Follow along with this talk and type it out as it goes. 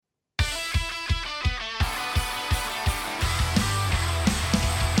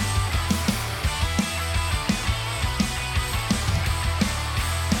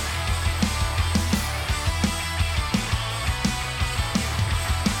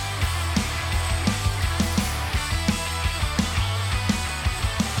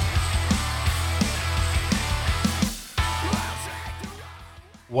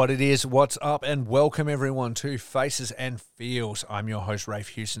What it is, what's up, and welcome everyone to Faces and Feels. I'm your host, Rafe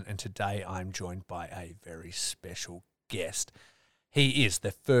Houston, and today I'm joined by a very special guest. He is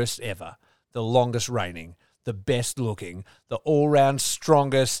the first ever, the longest reigning, the best looking, the all-round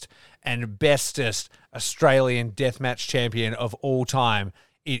strongest and bestest Australian deathmatch champion of all time.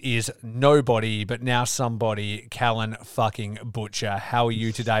 It is nobody, but now somebody, Callan fucking Butcher. How are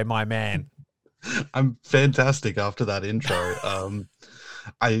you today, my man? I'm fantastic after that intro.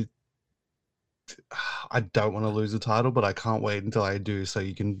 I don't want to lose the title, but I can't wait until I do, so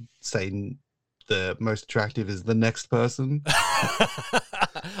you can say the most attractive is the next person.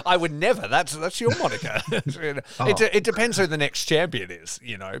 I would never. That's your moniker. It depends who the next champion is,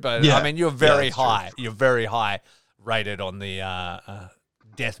 you know. But Yeah. I mean, you're very that's high. true. You're very high rated on the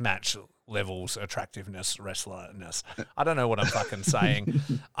deathmatch levels, attractiveness, wrestlerness. I don't know what I'm fucking saying.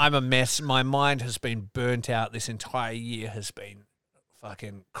 I'm a mess. My mind has been burnt out. This entire year has been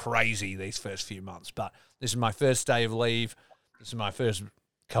fucking crazy these first few months. But this is my first day of leave. This is my first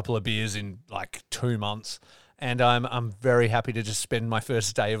couple of beers in like 2 months. And I'm very happy to just spend my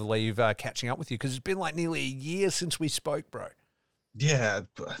first day of leave catching up with you, because it's been like nearly a year since we spoke, bro. Yeah,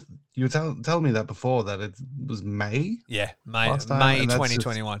 you were telling me that before, that it was May. Yeah, May Last time, May and that's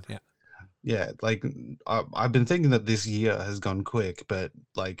 2021. Yeah. Yeah, like I've been thinking that this year has gone quick, but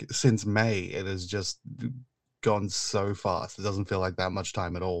like since May, it has just gone so fast. It doesn't feel like that much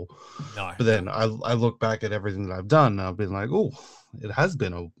time at all. No. But then I look back at everything that I've done, and I've been like, oh, it has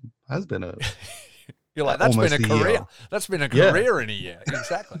been a You're like, that's been almost a a career. year. That's been a Yeah. career in a year.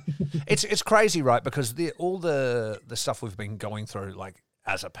 Exactly. It's crazy, right? Because all the stuff we've been going through, like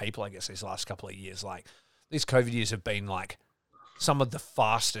as a people, I guess, these last couple of years, like these COVID years have been like some of the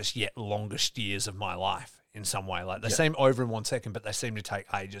fastest yet longest years of my life in some way. Like they seem over in 1 second, but they seem to take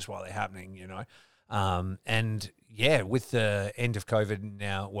ages while they're happening, you know? And yeah, with the end of COVID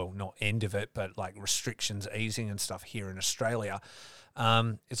now, well, not end of it, but like restrictions easing and stuff here in Australia,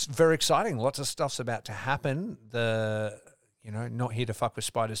 it's very exciting. Lots of stuff's about to happen. Not Here to Fuck with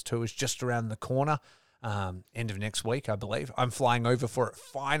Spiders 2 is just around the corner. End of next week, I believe. I'm flying over for it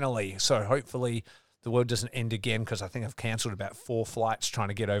finally. So hopefully the world doesn't end again, because I think I've cancelled about 4 flights trying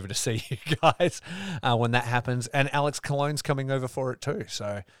to get over to see you guys when that happens. And Alex Cologne's coming over for it too.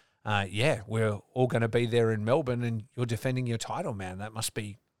 So, we're all going to be there in Melbourne, and you're defending your title, man. That must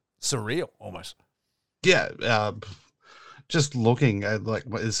be surreal almost. Yeah. Just looking at, like,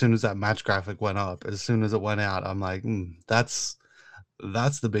 as soon as that match graphic went up, as soon as it went out, I'm like, that's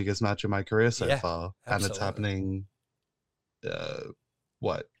the biggest match of my career so far, and it's happening.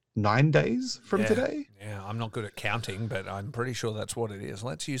 What, 9 days from today? Yeah, I'm not good at counting, but I'm pretty sure that's what it is.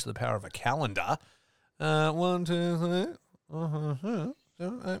 Let's use the power of a calendar. 1, 2, 3.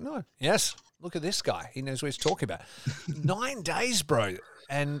 7, 8, 9. Yes, look at this guy. He knows what he's talking about. 9 days, bro.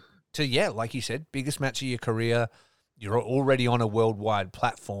 And like you said, biggest match of your career. You're already on a worldwide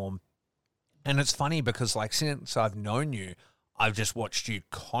platform. And it's funny because, like, since I've known you, I've just watched you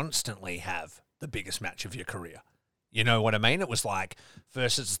constantly have the biggest match of your career. You know what I mean? It was like,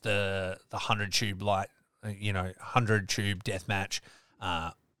 first it's the 100 tube 100 tube death match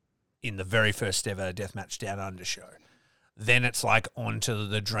in the very first ever Deathmatch Down Under show. Then it's like onto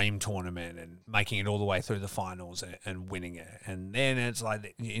the Dream Tournament and making it all the way through the finals and winning it. And then it's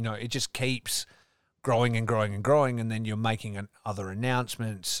like, it just keeps growing and growing and growing, and then you're making other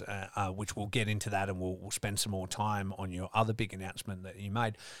announcements, which we'll get into that, and we'll spend some more time on your other big announcement that you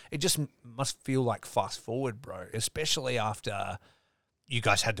made. It just must feel like fast forward, bro, especially after you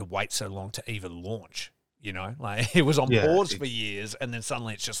guys had to wait so long to even launch, Like, it was on pause for years, and then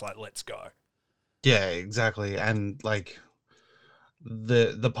suddenly it's just like, let's go. Yeah, exactly. And like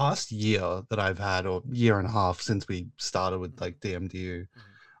the past year that I've had, or year and a half since we started with like DMDU,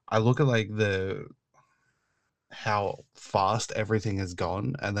 I look at like how fast everything has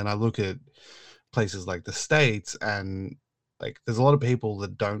gone, and then I look at places like the States, and like there's a lot of people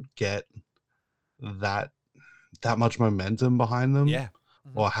that don't get that much momentum behind them,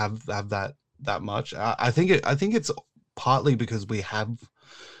 or have that much. I think it's partly because we have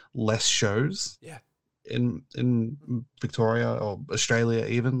less shows in Victoria or Australia.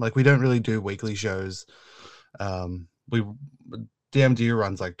 Even like we don't really do weekly shows. We DMDU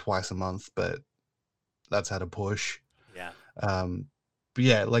runs like twice a month, but that's had a push. But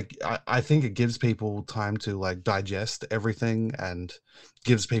yeah, like I think it gives people time to like digest everything, and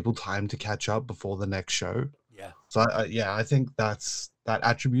gives people time to catch up before the next show. So I think that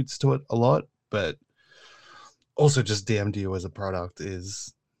attributes to it a lot. But also just DMDU as a product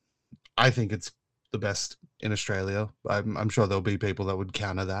is, I think it's the best in Australia. I'm sure there'll be people that would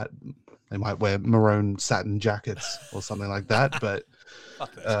counter that. They might wear maroon satin jackets or something like that. But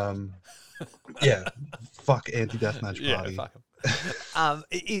Fuck those guys. Yeah, fuck anti-deathmatch Yeah, party. fuck 'em.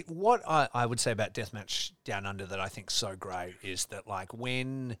 What I would say about Deathmatch Down Under that I think's so great is that, like,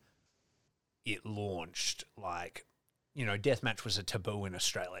 when it launched, like, you know, Deathmatch was a taboo in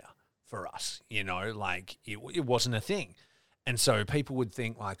Australia for us, you know, like, it wasn't a thing. And so people would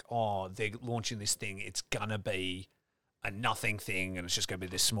think, like, oh, they're launching this thing, it's going to be a nothing thing and it's just going to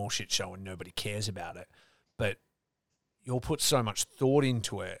be this small shit show and nobody cares about it. But you'll put so much thought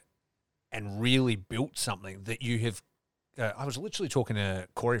into it and really built something that you have. I was literally talking to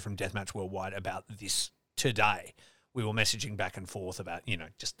Corey from Deathmatch Worldwide about this today. We were messaging back and forth about, you know,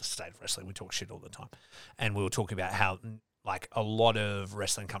 just the state of wrestling. We talk shit all the time. And we were talking about how, like, a lot of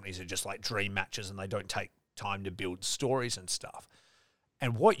wrestling companies are just like dream matches and they don't take time to build stories and stuff.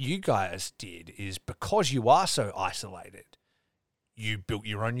 And what you guys did is, because you are so isolated, you built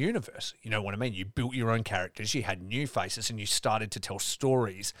your own universe. You know what I mean? You built your own characters, you had new faces, and you started to tell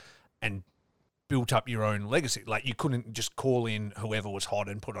stories and built up your own legacy. Like, you couldn't just call in whoever was hot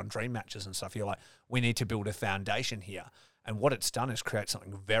and put on dream matches and stuff. You're like, we need to build a foundation here. And what it's done is create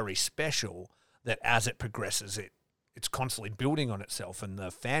something very special that as it progresses, it's constantly building on itself and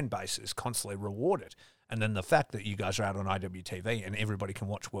the fan base is constantly rewarded. And then the fact that you guys are out on IWTV and everybody can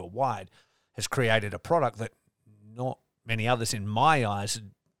watch worldwide has created a product that not many others in my eyes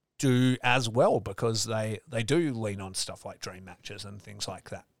do as well, because they do lean on stuff like dream matches and things like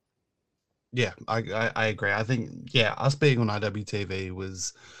that. Yeah, I agree. I think, yeah, us being on IWTV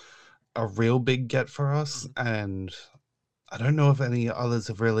was a real big get for us. And I don't know if any others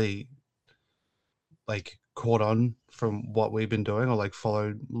have really, like, caught on from what we've been doing or, like,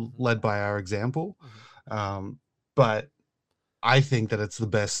 led by our example. But I think that it's the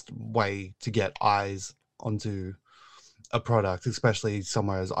best way to get eyes onto a product, especially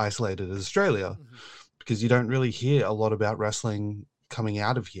somewhere as isolated as Australia, because you don't really hear a lot about wrestling coming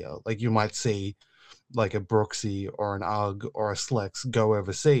out of here. Like, you might see like a Brooksy or an UGG or a Slex go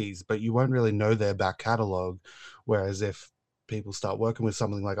overseas, but you won't really know their back catalog. Whereas if people start working with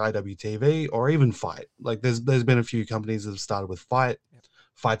something like IWTV or even Fight, like there's been a few companies that have started with Fight. Yep.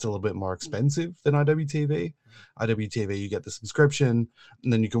 Fight's a little bit more expensive than IWTV. IWTV, you get the subscription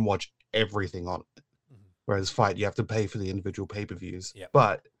and then you can watch everything on it. Whereas Fight, you have to pay for the individual pay-per-views. Yep.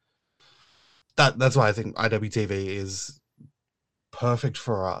 But that's why I think IWTV is perfect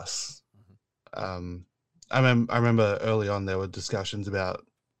for us. I remember early on there were discussions about,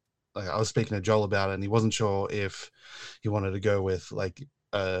 like, I was speaking to Joel about it and he wasn't sure if he wanted to go with like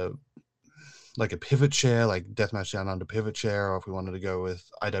a pivot share, like Deathmatch Down Under pivot share, or if we wanted to go with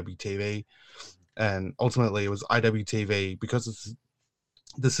IWTV. And ultimately it was IWTV because it's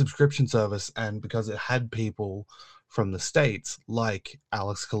the subscription service and because it had people from the States like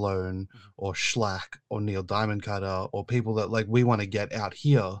Alex Colon or Schlack or Neil Diamond Cutter or people that, like, we want to get out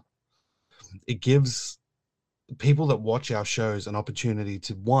here. It gives people that watch our shows an opportunity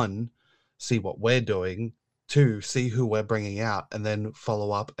to, one, see what we're doing, two, see who we're bringing out, and then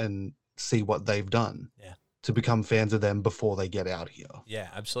follow up and see what they've done. Yeah. To become fans of them before they get out here. Yeah,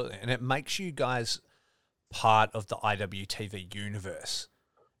 absolutely. And it makes you guys part of the IWTV universe,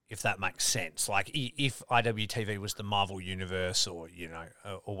 if that makes sense. Like, if IWTV was the Marvel universe or, you know,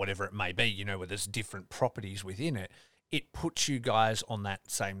 or whatever it may be, you know, where there's different properties within it, it puts you guys on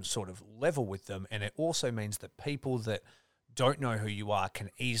that same sort of level with them. And it also means that people that don't know who you are can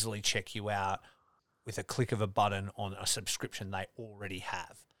easily check you out with a click of a button on a subscription they already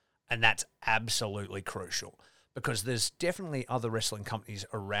have. And that's absolutely crucial, because there's definitely other wrestling companies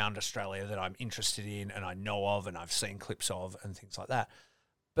around Australia that I'm interested in and I know of and I've seen clips of and things like that.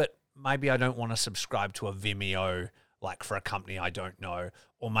 But maybe I don't want to subscribe to a Vimeo, like, for a company I don't know,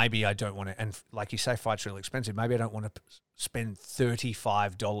 or maybe I don't want to, and like you say, Fight's really expensive. Maybe I don't want to spend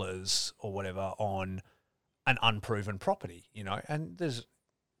 $35 or whatever on an unproven property, you know, and there's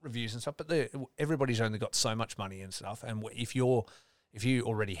reviews and stuff, but everybody's only got so much money and stuff. And if you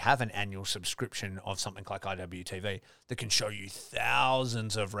already have an annual subscription of something like IWTV that can show you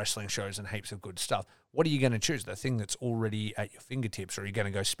thousands of wrestling shows and heaps of good stuff, what are you going to choose? The thing that's already at your fingertips, or are you going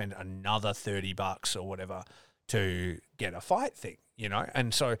to go spend another $30 or whatever to get a Fight thing, you know?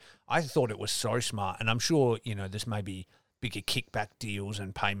 And so I thought it was so smart. And I'm sure, you know, there's maybe bigger kickback deals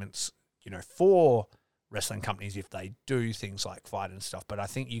and payments, you know, for wrestling companies if they do things like Fight and stuff. But I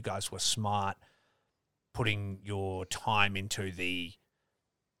think you guys were smart putting your time into the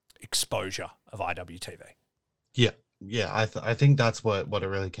exposure of IWTV. Yeah. I think that's what it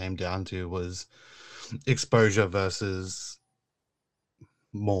really came down to, was exposure versus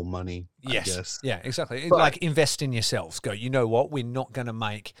more money. Yes. I guess. Yeah, exactly. But, like, invest in yourselves. Go, you know what? We're not going to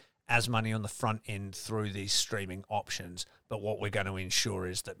make as money on the front end through these streaming options, but what we're going to ensure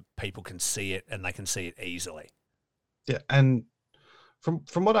is that people can see it and they can see it easily. Yeah, and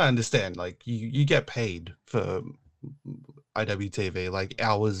from what I understand, like you get paid for IWTV, like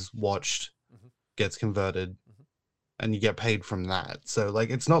hours watched gets converted, and you get paid from that. So like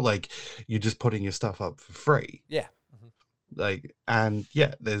it's not like you're just putting your stuff up for free. Yeah. Like, and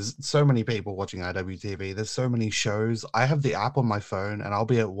yeah, there's so many people watching IWTV. There's so many shows. I have the app on my phone, and I'll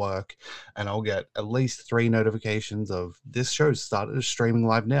be at work, and I'll get at least 3 notifications of this show started streaming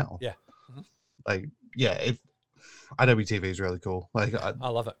live now. Yeah. Like, yeah, IWTV is really cool. Like, I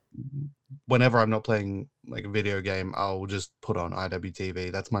love it. Whenever I'm not playing like a video game, I'll just put on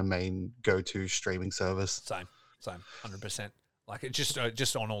IWTV. That's my main go-to streaming service. Same, 100%. Like it's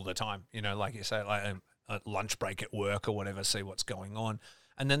just on all the time. You know, like you say, like a lunch break at work or whatever, see what's going on.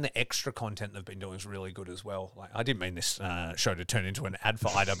 And then the extra content they've been doing is really good as well. Like I didn't mean this show to turn into an ad for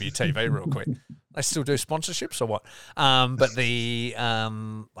IWTV real quick. They still do sponsorships or what? But the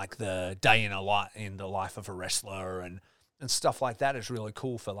like the day in the life of a wrestler and stuff like that is really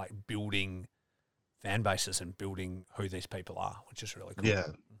cool for like building fan bases and building who these people are, which is really cool. Yeah,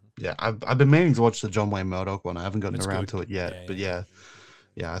 yeah. I've been meaning to watch the John Wayne Murdoch one. I haven't gotten around to it yet, but yeah,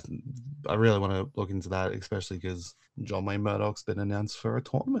 I really want to look into that, especially because John Wayne Murdoch's been announced for a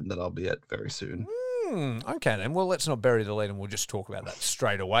tournament that I'll be at very soon. Okay, then. Well, let's not bury the lead, and we'll just talk about that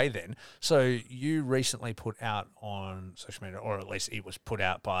straight away then. So you recently put out on social media, or at least it was put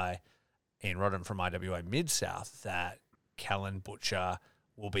out by Ian Rodden from IWA Mid-South, that Callan Butcher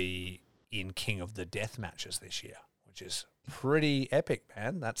will be in King of the Death matches this year, which is pretty epic,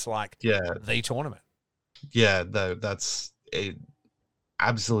 man. That's like the tournament. Yeah, that's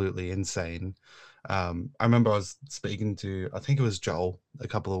absolutely insane. I remember I was speaking to, I think it was Joel, a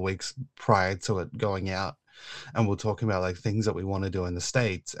couple of weeks prior to it going out, and we're talking about like things that we want to do in the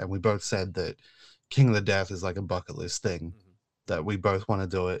States, and we both said that King of the Death is like a bucket list thing, that we both want to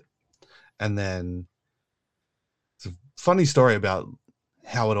do it. And then it's a funny story about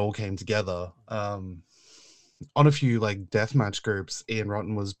how it all came together. On a few like deathmatch groups, Ian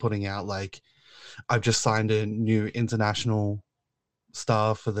Rotten was putting out like, I've just signed a new international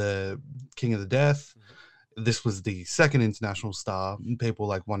star for the King of the Death. This was the second international star, and people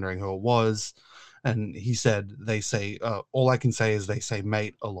were like wondering who it was. And he said, they say, all I can say is they say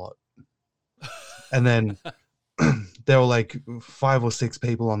mate a lot. And then there were like 5 or 6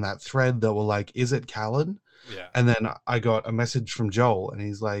 people on that thread that were like, is it Callan? Yeah. And then I got a message from Joel, and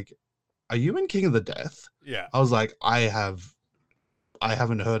he's like, are you in King of the Death? Yeah. I was like, I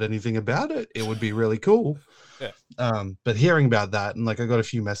haven't heard anything about it. It would be really cool. Yeah. But hearing about that, and like I got a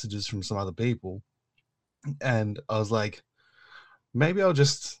few messages from some other people, and I was like, maybe I'll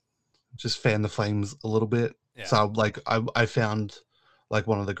just fan the flames a little bit. Yeah. So like I found like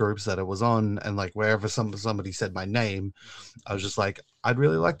one of the groups that it was on, and like wherever somebody said my name, I was just like, I'd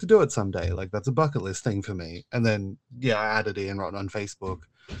really like to do it someday. Like that's a bucket list thing for me. And then I added Ian Rotten on Facebook,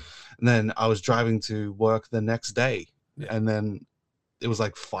 and then I was driving to work the next day, and then it was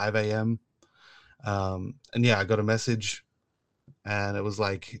like 5 a.m. And I got a message, and it was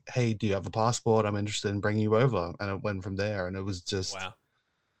like, hey, do you have a passport? I'm interested in bringing you over. And it went from there, and it was just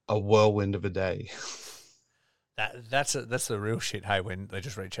a whirlwind of a day. That's the real shit, hey, when they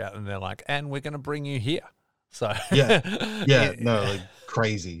just reach out and they're like, and we're going to bring you here. So like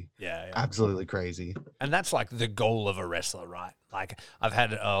crazy. Yeah. Absolutely crazy. And that's like the goal of a wrestler, right? Like I've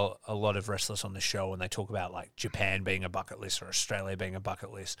had a lot of wrestlers on the show, and they talk about like Japan being a bucket list or Australia being a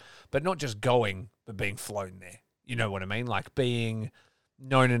bucket list, but not just going, but being flown there. You know what I mean? Like being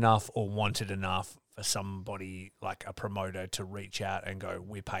known enough or wanted enough for somebody like a promoter to reach out and go,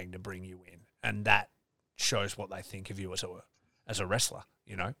 we're paying to bring you in. And that shows what they think of you as a wrestler,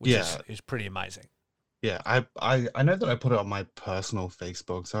 you know, which is pretty amazing. Yeah, I know that I put it on my personal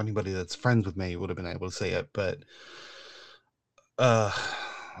Facebook, so anybody that's friends with me would have been able to see it. But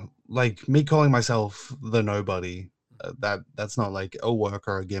like me calling myself the nobody, that's not like a work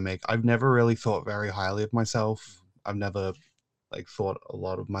or a gimmick. I've never really thought very highly of myself. I've never like thought a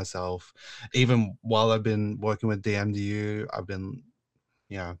lot of myself. Even while I've been working with DMDU, I've been,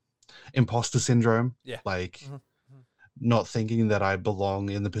 imposter syndrome. Yeah. Like not thinking that I belong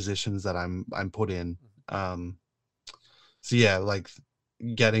in the positions that I'm put in. Like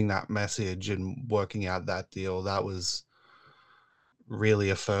getting that message and working out that deal, that was really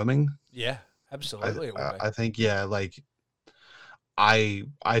affirming. Yeah, absolutely. I think, like I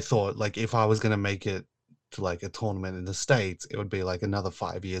thought like if I was going to make it to like a tournament in the States, it would be like another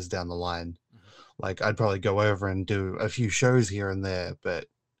 5 years down the line. Like I'd probably go over and do a few shows here and there, but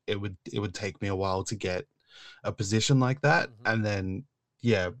it would take me a while to get a position like that. And then,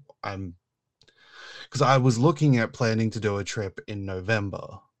 I'm because I was looking at planning to do a trip in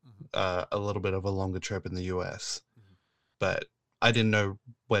November, a little bit of a longer trip in the US, but I didn't know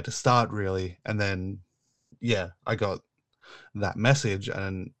where to start really. And then, yeah, I got that message,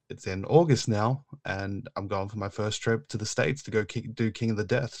 and it's in August now, and I'm going for my first trip to the States to go do King of the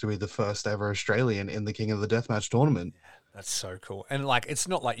Death, to be the first ever Australian in the King of the Deathmatch tournament. Yeah, that's so cool. And like, it's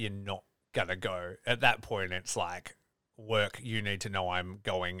not like you're not gonna go. At that point, it's like, work, you need to know I'm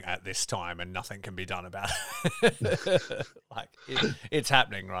going at this time and nothing can be done about it. Like, it's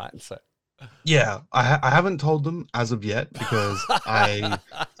happening, right? So Yeah, I haven't told them as of yet, because I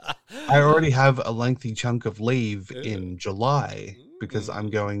already have a lengthy chunk of leave in July, because I'm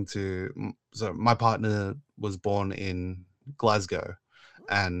going to. So my partner was born in Glasgow,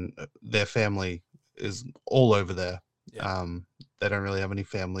 and their family is all over there. Yeah. They don't really have any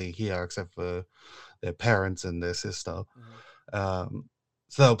family here except for their parents and their sister. So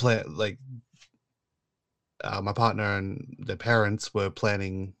they'll play like my partner and their parents were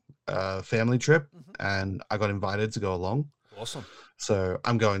planning a family trip, and I got invited to go along. Awesome. So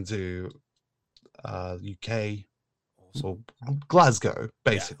I'm going to UK, or Glasgow,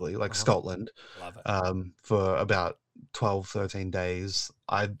 basically, like Scotland, Love it. for about 12, 13 days.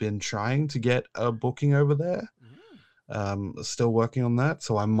 I've been trying to get a booking over there. Still working on that.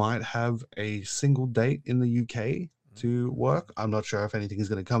 So I might have a single date in the UK to work. I'm not sure if anything is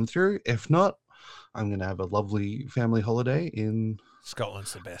going to come through. If not, I'm going to have a lovely family holiday in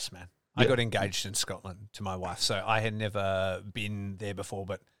Scotland's the best, man. I got engaged in Scotland to my wife, so I had never been there before,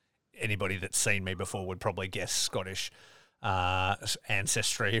 but anybody that's seen me before would probably guess Scottish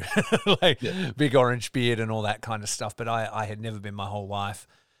ancestry, like big orange beard and all that kind of stuff. But I had never been my whole life.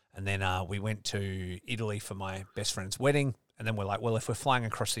 And then we went to Italy for my best friend's wedding. And then we're like, well, if we're flying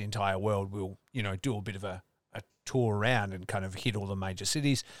across the entire world, we'll, do a bit of a tour around and kind of hit all the major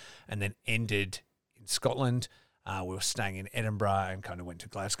cities, and then ended in Scotland. We were staying in Edinburgh and kind of went to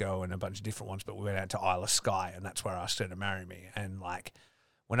Glasgow and a bunch of different ones, but we went out to Isle of Skye, and that's where I asked her to marry me. And like,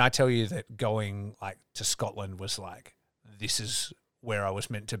 when I tell you that going like to Scotland was like, this is where I was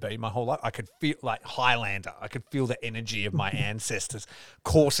meant to be my whole life, I could feel like Highlander. I could feel the energy of my ancestors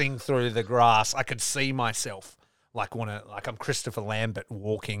coursing through the grass. I could see myself like I'm Christopher Lambert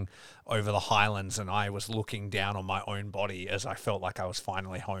walking over the Highlands, and I was looking down on my own body as I felt like I was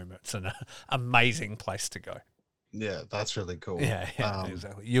finally home. It's an amazing place to go. Yeah, that's really cool. Yeah,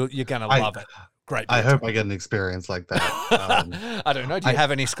 exactly. You're going to love it. Great. I hope I get an experience like that. I don't know. Do you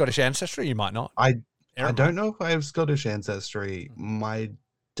have any Scottish ancestry? You might not. I don't know if I have Scottish ancestry. My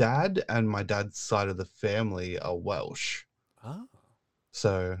dad and my dad's side of the family are Welsh. Oh.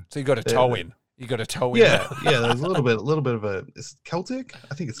 So you got a toe in. You got a toe in. Yeah, there's a little bit of a, is it Celtic?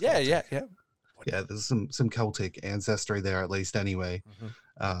 I think it's Celtic. Yeah. Yeah, there's some Celtic ancestry there at least anyway.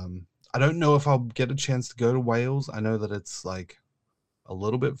 I don't know if I'll get a chance to go to Wales. I know that it's like a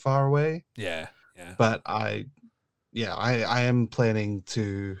little bit far away. Yeah. But I am planning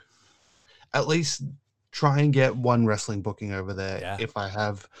to at least try and get one wrestling booking over there. Yeah. If I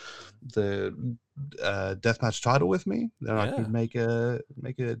have the deathmatch title with me, then I could make a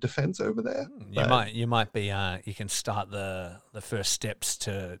defense over there. You might be you can start the first steps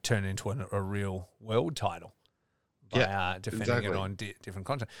to turn into a real world title by defending it on different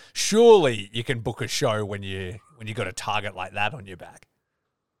content. Surely you can book a show when you got a target like that on your back.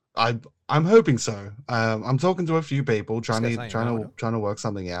 I'm hoping so. I'm talking to a few people trying to work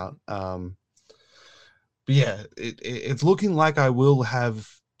something out. But yeah, it's looking like I will have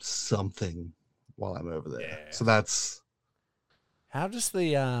something while I'm over there. Yeah. So that's. How does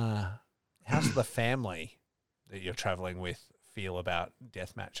the how's the family that you're traveling with feel about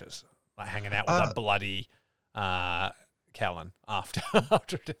death matches? Like hanging out with a bloody Callan after.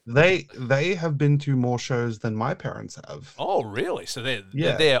 They have been to more shows than my parents have. Oh, really? So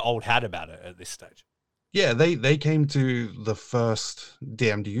they're old hat about it at this stage. Yeah, they came to the first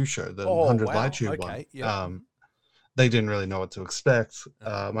DMDU show, the 100 Light Tube one. Yeah. They didn't really know what to expect.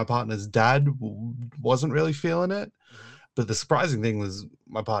 My partner's dad wasn't really feeling it, but the surprising thing was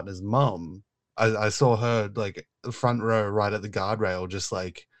my partner's mum. I saw her like the front row, right at the guardrail, just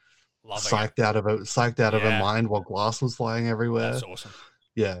like psyched out of her mind while glass was flying everywhere. That's awesome.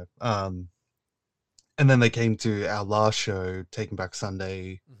 Yeah. And then they came to our last show, Taking Back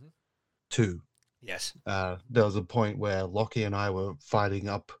Sunday 2. Yes. There was a point where Lockie and I were fighting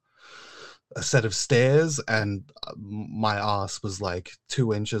up a set of stairs, and my ass was like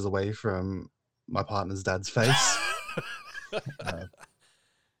 2 inches away from my partner's dad's face.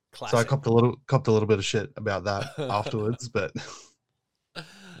 So I copped a little bit of shit about that afterwards, but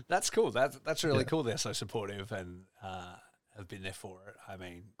that's cool. That's really cool. They're so supportive and have been there for it. I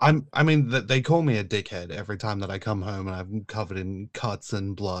mean, I mean that they call me a dickhead every time that I come home and I'm covered in cuts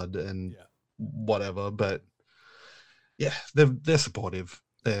and blood and yeah. whatever. But yeah, they're supportive.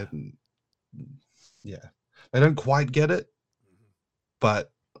 They're yeah, they don't quite get it,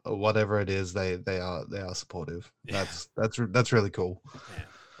 but whatever it is, they are supportive. Yeah. That's really cool. Yeah.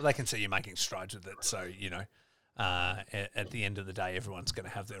 Well, they can see you making strides with it. So, you know, at the end of the day, everyone's going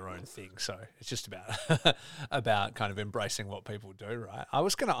to have their own thing. So it's just about about kind of embracing what people do, right? I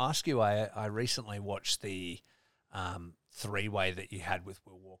was going to ask you, I recently watched the three-way that you had with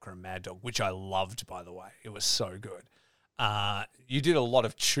Will Walker and Mad Dog, which I loved, by the way. It was so good. You did a lot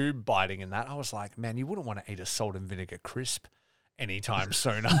of tube biting in that. I was like, man, you wouldn't want to eat a salt and vinegar crisp anytime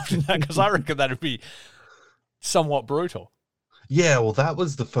soon after that, because I reckon that'd be somewhat brutal. Yeah, well, that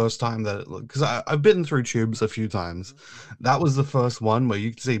was the first time that, because I've been through tubes a few times. That was the first one where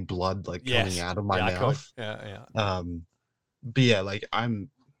you could see blood like coming out of my mouth. Yeah. But yeah, like I'm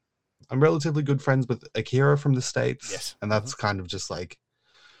relatively good friends with Akira from the States. Yes. And that's kind of just like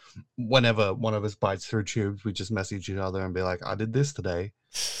whenever one of us bites through tubes, we just message each other and be like, I did this today.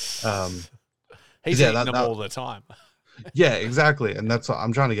 He's yeah, eating them all the time. Yeah, exactly. And that's what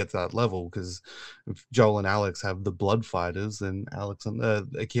I'm trying to get to, that level, because if Joel and Alex have the blood fighters, then Alex and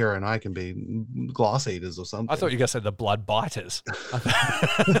Akira and I can be glass eaters or something. I thought you guys said the blood biters.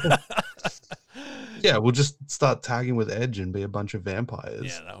 Yeah, we'll just start tagging with Edge and be a bunch of vampires.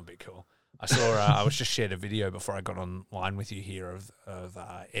 Yeah, that would be cool. I saw. I was just shared a video before I got online with you here of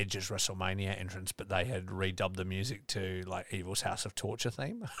Edge's WrestleMania entrance, but they had redubbed the music to like Evil's House of Torture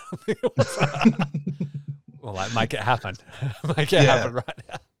theme. Well, like make it happen, make it happen right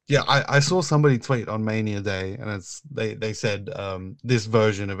now. Yeah, I saw somebody tweet on Mania Day, and they said this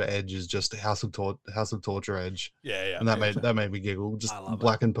version of Edge is just House of Torture Edge. Yeah, and that made me giggle. Just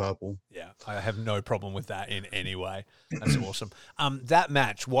black and purple. Yeah, I have no problem with that in any way. That's awesome. That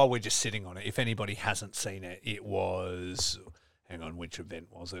match, while we're just sitting on it, if anybody hasn't seen it, it was. Hang on, which event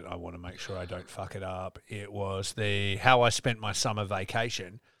was it? I want to make sure I don't fuck it up. It was the How I Spent My Summer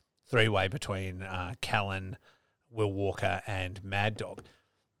Vacation three-way between Callan, Will Walker, and Mad Dog.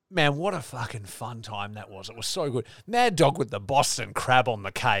 Man, what a fucking fun time that was. It was so good. Mad Dog with the Boston Crab on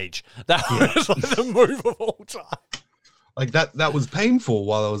the cage. That was like the move of all time. Like that was painful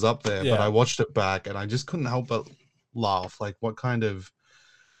while I was up there, but I watched it back and I just couldn't help but laugh. Like, what kind of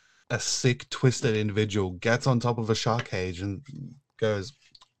a sick, twisted individual gets on top of a shark cage and goes,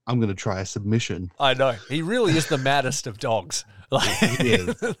 I'm going to try a submission. I know. He really is the maddest of dogs. Like, he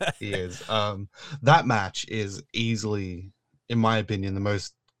is. That match is easily, in my opinion, the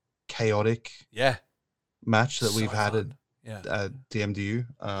most chaotic match that we've had at DMDU.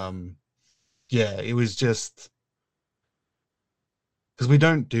 It was just because we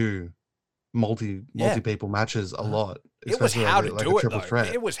don't do multi people matches a lot. It was how to do it, though.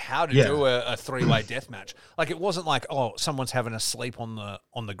 Threat. It was how to do a three-way death match. Like, it wasn't like, oh, someone's having a sleep on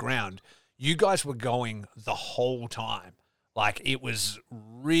the ground. You guys were going the whole time. Like, it was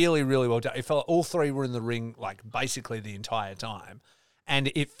really, really well done. It felt all three were in the ring, like, basically the entire time. And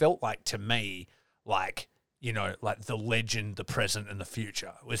it felt like, to me, like, you know, like the legend, the present, and the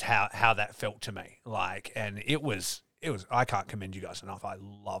future was how that felt to me. Like, and it was, I can't commend you guys enough. I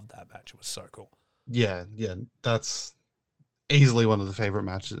loved that match. It was so cool. Yeah. That's easily one of my favorite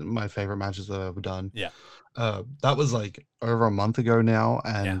matches that I've ever done. Yeah. That was like over a month ago now.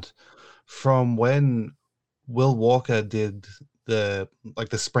 And from when Will Walker did the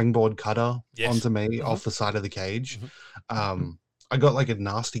springboard cutter onto me off the side of the cage, I got like a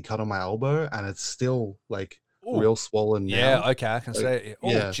nasty cut on my elbow, and it's still like real swollen now. Yeah, okay, I can say it.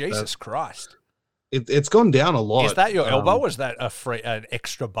 Oh, Jesus Christ. It's gone down a lot. Is that your elbow, or is that an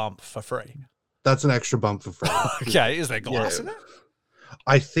extra bump for free? That's an extra bump for free. Okay, is there glass in it?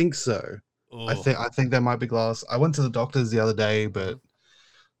 I think so. Ooh. I think there might be glass. I went to the doctors the other day, but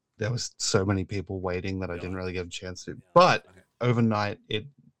there was so many people waiting that I didn't really get a chance to. But overnight,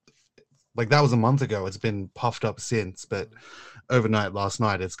 that was a month ago. It's been puffed up since, but overnight last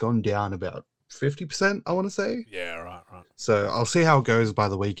night, it's gone down about 50%, I want to say. Yeah, right. So I'll see how it goes by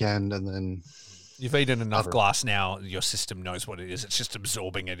the weekend, and then... You've eaten enough glass now, your system knows what it is. It's just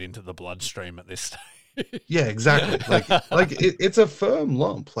absorbing it into the bloodstream at this stage. Yeah, exactly. It's a firm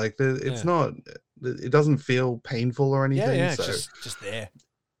lump. Like, it's not... It doesn't feel painful or anything. Yeah, so it's just there.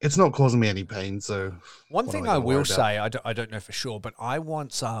 It's not causing me any pain, so... One thing I will say, I don't know for sure, but I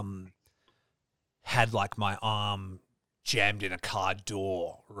once had, like, my arm jammed in a car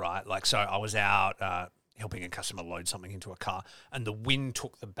door, right? Like, so I was out helping a customer load something into a car, and the wind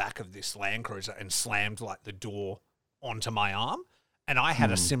took the back of this Land Cruiser and slammed, like, the door onto my arm, and I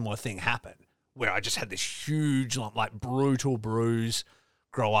had a similar thing happen where I just had this huge, like brutal bruise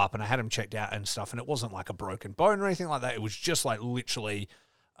grow up, and I had him checked out and stuff, and it wasn't like a broken bone or anything like that. It was just like literally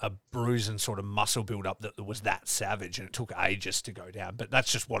a bruise and sort of muscle build up that was that savage, and it took ages to go down. But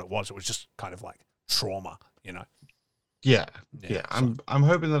that's just what it was. It was just kind of like trauma, you know? Yeah. Yeah, I'm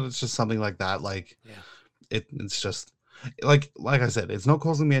hoping that it's just something like that. Like Yeah. it's just like I said, it's not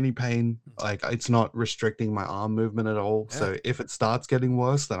causing me any pain. Like it's not restricting my arm movement at all. Yeah. So if it starts getting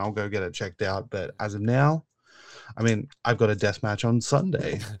worse, then I'll go get it checked out. But as of now, I mean, I've got a death match on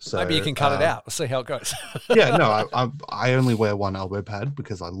Sunday, so Maybe you can cut it out. We'll see how it goes. yeah, no, I only wear one elbow pad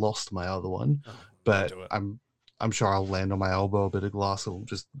because I lost my other one, but do it. I'm sure I'll land on my elbow, a bit of glass will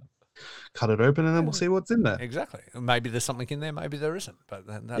just cut it open, and then we'll see what's in there. Exactly. Maybe there's something in there, maybe there isn't. But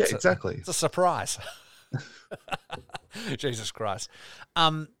that's Yeah, exactly. It's a surprise. Jesus Christ.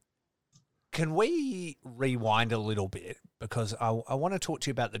 Can we rewind a little bit? Because I want to talk to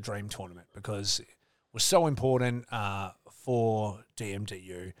you about the Dream Tournament, because it was so important for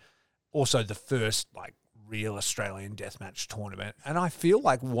DMDU. Also the first like real Australian deathmatch tournament. And I feel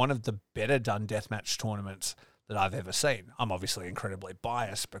like one of the better done deathmatch tournaments that I've ever seen. I'm obviously incredibly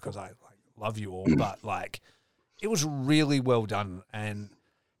biased because I love you all, but like it was really well done. And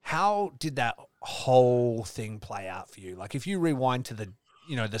how did that whole thing play out for you? Like if you rewind to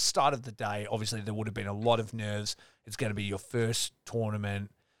the start of the day, obviously there would have been a lot of nerves. It's going to be your first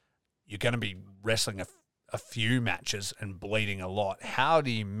tournament. You're going to be wrestling a few matches and bleeding a lot. How do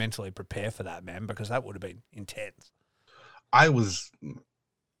you mentally prepare for that, man? Because that would have been intense.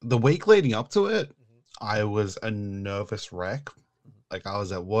 The week leading up to it, I was a nervous wreck. Like I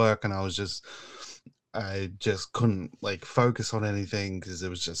was at work and I just couldn't like focus on anything because it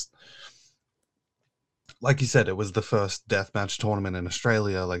was just, like you said, it was the first deathmatch tournament in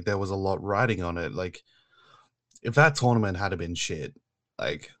Australia. Like there was a lot riding on it. Like if that tournament had been shit,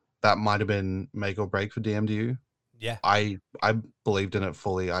 like that might have been make or break for DMDU. Yeah. I believed in it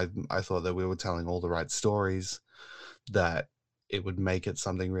fully. I thought that we were telling all the right stories, that it would make it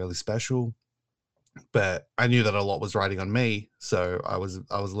something really special. But I knew that a lot was riding on me, so I was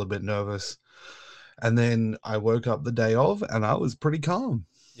a little bit nervous. And then I woke up the day of and I was pretty calm.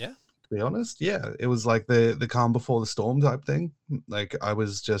 Yeah. To be honest. Yeah. It was like the calm before the storm type thing. Like I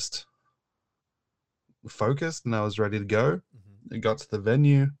was just focused and I was ready to go. I got to the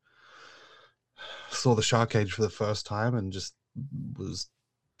venue, saw the shark cage for the first time and just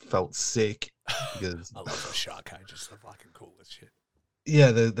felt sick because I love the shark cage. It's the fucking coolest shit.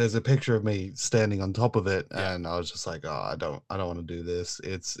 Yeah, there's a picture of me standing on top of it, and I was just like, oh, I don't want to do this.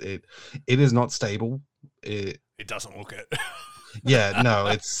 It is not stable. It doesn't look it. Yeah, no,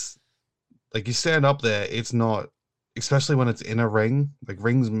 it's like you stand up there, it's not, especially when it's in a ring. Like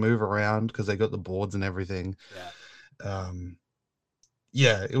rings move around because they got the boards and everything.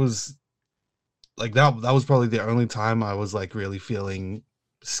 Yeah, it was like that was probably the only time I was like really feeling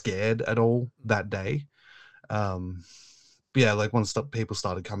scared at all that day. But yeah, like once people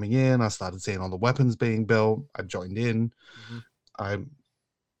started coming in, I started seeing all the weapons being built. I joined in. I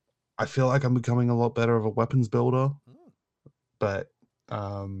feel like I'm becoming a lot better of a weapons builder. But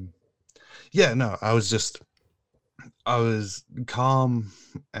yeah, no, I was calm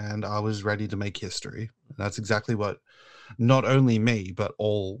and I was ready to make history. And that's exactly what, not only me, but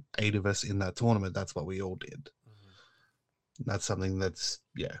all 8 of us in that tournament, that's what we all did. That's something that's,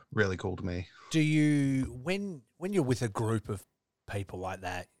 yeah, really cool to me. Do you, when you're with a group of people like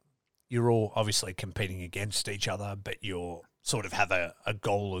that, you're all obviously competing against each other, but you're sort of have a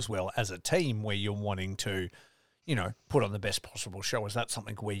goal as well as a team where you're wanting to, you know, put on the best possible show? Is that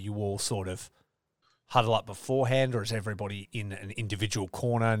something where you all sort of huddle up beforehand, or is everybody in an individual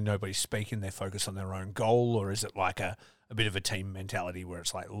corner, nobody's speaking, they're focused on their own goal, or is it like a bit of a team mentality where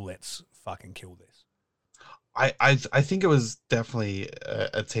it's like, let's fucking kill this? I think it was definitely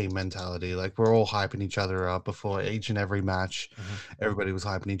a team mentality. Like we're all hyping each other up before each and every match. Everybody was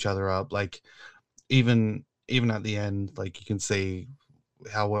hyping each other up. Like even at the end, like you can see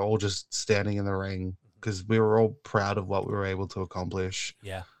how we're all just standing in the ring because we were all proud of what we were able to accomplish.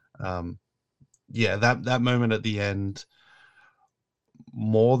 Yeah. Yeah, that moment at the end,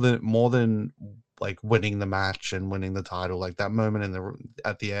 more than like winning the match and winning the title, like that moment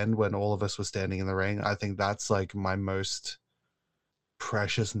at the end when all of us were standing in the ring, I think that's like my most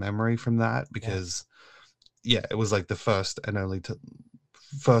precious memory from that, because yeah, it was like the first and only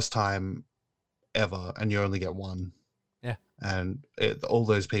first time ever, and you only get one. Yeah. And all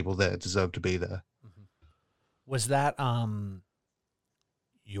those people there deserve to be there. Was that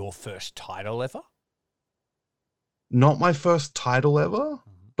your first title ever? Not my first title ever,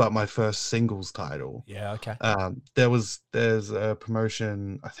 but my first singles title. Yeah, okay. There's a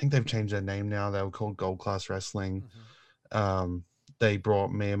promotion. I think they've changed their name now. They were called Gold Class Wrestling. They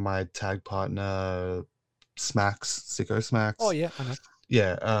brought me and my tag partner Smacks, Sicko Smacks. Oh yeah, I know.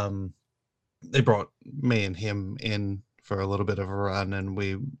 Yeah. They brought me and him in for a little bit of a run, and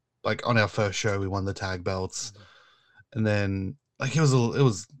we, like, on our first show we won the tag belts, and then like it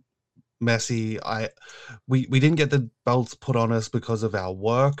was messy. We didn't get the belts put on us because of our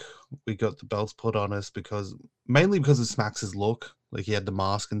work. We got the belts put on us mainly because of Smacks's look. Like, he had the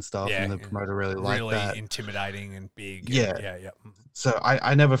mask and stuff, and the promoter really liked that. Really intimidating and big. Yeah. Yeah. So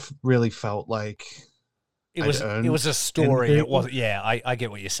I never really felt like it was a story. Anything. It wasn't. Yeah, I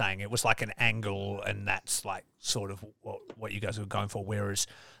get what you're saying. It was like an angle, and that's like sort of what you guys were going for. Whereas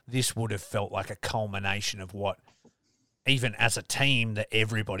this would have felt like a culmination of what, even as a team, that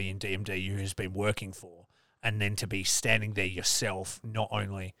everybody in DMDU has been working for, and then to be standing there yourself, not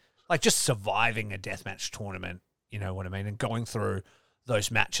only like just surviving a deathmatch tournament, you know what I mean, and going through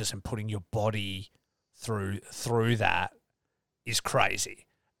those matches and putting your body through that is crazy.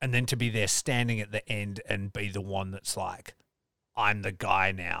 And then to be there standing at the end and be the one that's like, I'm the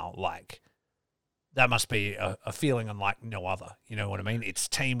guy now, like, that must be a feeling unlike no other. You know what I mean? It's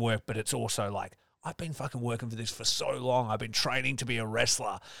teamwork, but it's also like, I've been fucking working for this for so long. I've been training to be a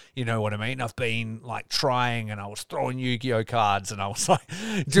wrestler. You know what I mean? I've been like trying, and I was throwing Yu-Gi-Oh cards, and I was like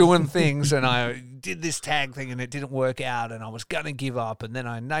doing things, and I did this tag thing and it didn't work out, and I was going to give up, and then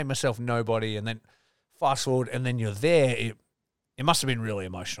I named myself nobody, and then fast forward, and then you're there. It must have been really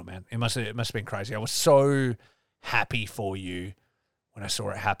emotional, man. It must have been crazy. I was so happy for you when I saw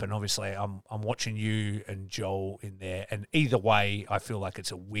it happen. Obviously, I'm watching you and Joel in there, and either way, I feel like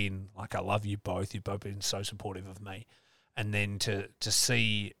it's a win. Like, I love you both. You've both been so supportive of me, and then to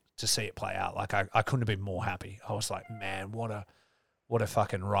see it play out, like I couldn't have been more happy. I was like, man, what a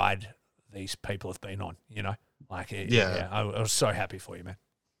fucking ride these people have been on. You know, like I was so happy for you, man.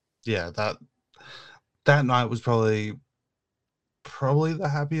 Yeah, that night was probably the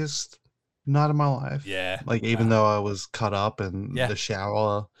happiest night of my life. Yeah. Like, even though I was cut up and the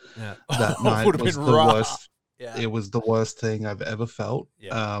shower that night was the worst. Yeah. It was the worst thing I've ever felt.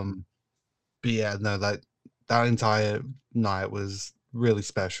 Yeah. But yeah, no, that entire night was really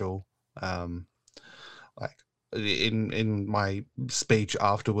special. Like, in my speech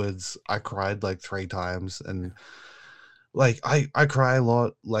afterwards, I cried like 3 times, and like I cry a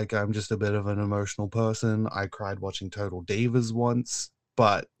lot. Like, I'm just a bit of an emotional person. I cried watching Total Divas once,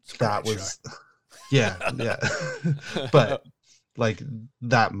 but that was yeah. But like,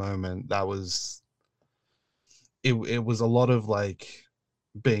 that moment, that was it was a lot of like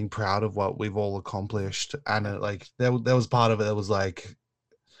being proud of what we've all accomplished, and it, like, there was part of it that was like,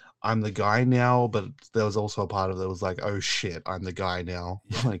 I'm the guy now, but there was also a part of it that was like, oh shit, I'm the guy now.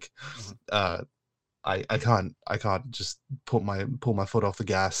 Yeah. Like, I can't just pull my foot off the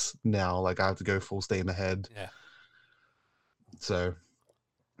gas now. Like, I have to go full steam ahead. Yeah. So.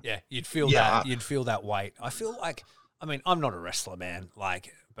 Yeah, you'd feel that. You'd feel that weight. I feel like, I mean, I'm not a wrestler, man.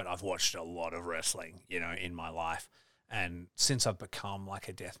 Like, but I've watched a lot of wrestling, you know, in my life, and since I've become like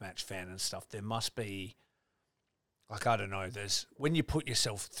a deathmatch fan and stuff, there must be, like, I don't know. There's, when you put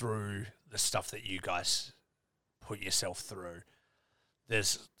yourself through the stuff that you guys put yourself through,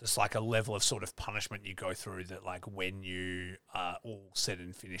 there's like a level of sort of punishment you go through that, like, when you are all said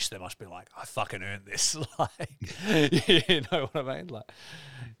and finished, there must be like, I fucking earned this. Like, you know what I mean? Like,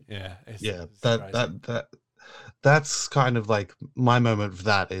 yeah. That's kind of like my moment for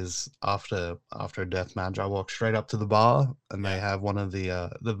that is after a death match, I walk straight up to the bar, and they have one of the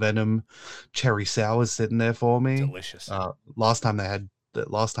Venom cherry sours sitting there for me. Delicious. Last time they had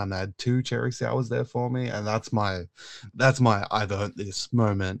 2 cherry sours there for me, and that's my I've earned this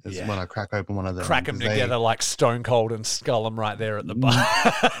moment is when I crack open one of them. Crack them together like Stone Cold and skull them right there at the bar.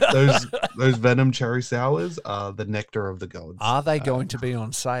 those Venom cherry sours are the nectar of the gods. Are they going to be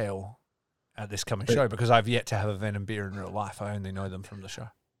on sale at this coming show? Because I've yet to have a Venom beer in real life. I only know them from the show.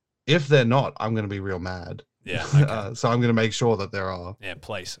 If they're not, I'm going to be real mad. Yeah. Okay. So I'm going to make sure that there are. Yeah,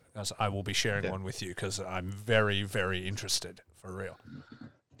 please. I will be sharing one with you because I'm very, very interested, for real.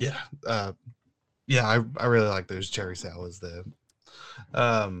 Yeah. I really like those cherry sours there.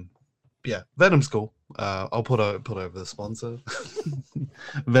 Yeah, Venom's cool. I'll put over the sponsor.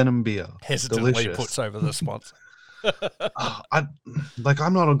 Venom beer. Hesitantly delicious. Puts over the sponsor. I'm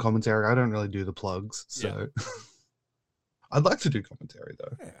not on commentary. I don't really do the plugs, so I'd like to do commentary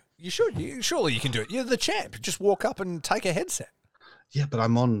though. Yeah, you should. Surely you can do it. You're the champ. Just walk up and take a headset. Yeah, but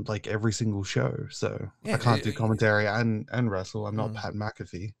I'm on like every single show, so I can't do commentary and wrestle. I'm not Pat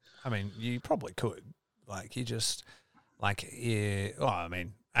McAfee. I mean, you probably could. Like, you just like, yeah. Well, I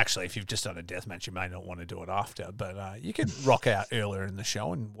mean, Actually, if you've just done a death match, you may not want to do it after, but you can rock out earlier in the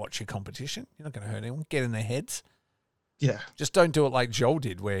show and watch your competition. You're not going to hurt anyone. Get in their heads. Yeah. Just don't do it like Joel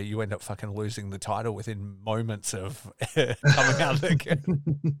did, where you end up fucking losing the title within moments of coming out of the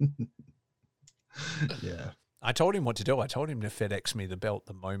game. Yeah. I told him what to do. I told him to FedEx me the belt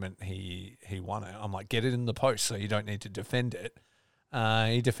the moment he won it. I'm like, get it in the post so you don't need to defend it.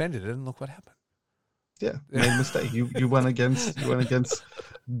 He defended it, and look what happened. Yeah, made a mistake. You went against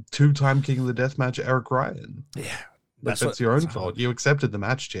two-time King of the Deathmatch Eric Ryan. Yeah, that's your own fault. You accepted the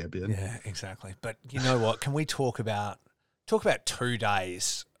match champion. Yeah, exactly. But you know what? Can we talk about 2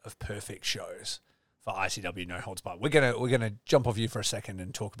 days of perfect shows for ICW No Holds Barred? We're gonna jump off you for a second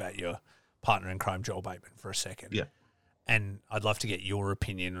and talk about your partner in crime, Joel Bateman, for a second. Yeah. And I'd love to get your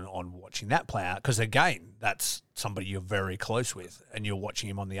opinion on watching that play out, because again, that's somebody you're very close with, and you're watching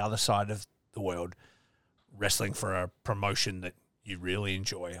him on the other side of the world, wrestling for a promotion that you really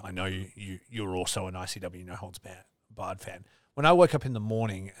enjoy. I know you're also an ICW No Holds Barred fan. When I woke up in the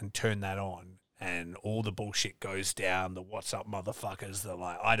morning and turned that on, and all the bullshit goes down, the what's up motherfuckers, they're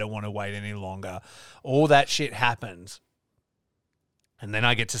like, I don't want to wait any longer, all that shit happens, and then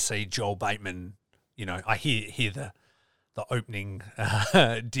I get to see Joel Bateman. You know, I hear the opening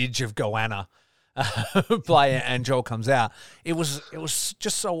didge of Goanna play, and Joel comes out. It was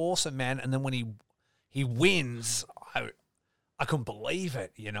just so awesome, man. And then when he wins, I couldn't believe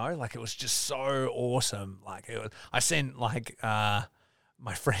it, you know? Like, it was just so awesome. Like, I sent, like,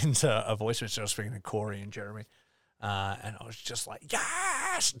 my friends a voice message. I was speaking to Corey and Jeremy, and I was just like,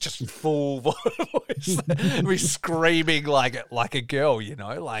 yes! Just full voice. Me screaming like a girl, you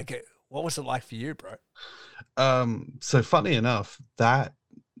know? Like, what was it like for you, bro? So funny enough, that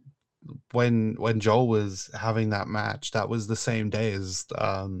when Joel was having that match, that was the same day as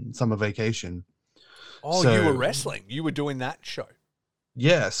Summer Vacation. Oh, so, you were wrestling. You were doing that show.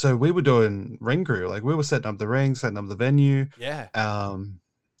 Yeah, so we were doing ring crew. Like, we were setting up the ring, setting up the venue. Yeah.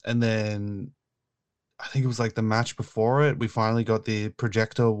 And then I think it was like the match before it, we finally got the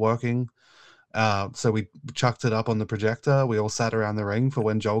projector working. So we chucked it up on the projector. We all sat around the ring for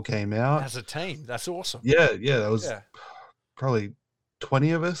when Joel came out. As a team. That's awesome. Yeah. That was probably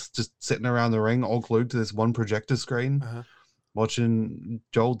 20 of us just sitting around the ring, all glued to this one projector screen, watching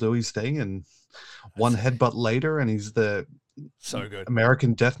Joel do his thing. And one headbutt later, and he's the so good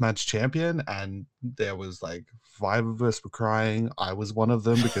American Deathmatch champion. And there was like 5 of us were crying. I was one of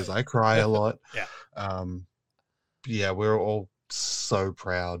them because I cry a lot. Yeah. We were all so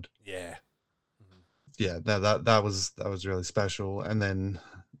proud. Yeah. Yeah, that was really special. And then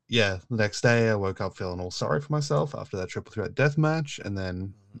the next day I woke up feeling all sorry for myself after that triple threat death match. And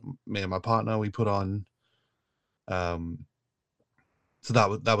then me and my partner, we put on so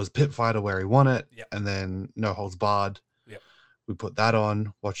that was Pit Fighter where he won it. Yep. And then No Holds Barred. Yep. We put that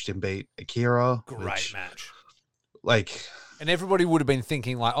on, watched him beat Akira. Great match. Like, and everybody would have been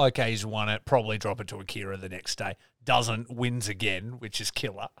thinking like, okay, he's won it, probably drop it to Akira the next day. Doesn't, wins again, which is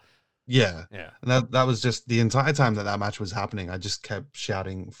killer. Yeah. Yeah. And that was just the entire time that match was happening. I just kept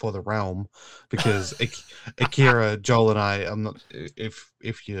shouting for the realm because Akira, Joel, and I, I'm not,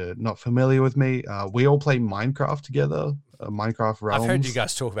 if you're not familiar with me, we all play Minecraft together, Minecraft Realms. I've heard you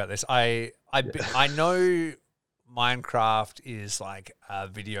guys talk about this. I know Minecraft is like a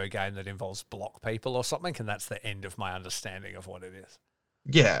video game that involves block people or something, and that's the end of my understanding of what it is.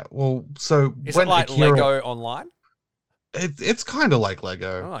 Yeah. Well, so is it like Akira, Lego Online? It's kind of like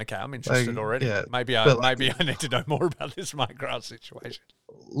Lego. Oh, okay. I'm interested already. Yeah, maybe I need to know more about this Minecraft situation.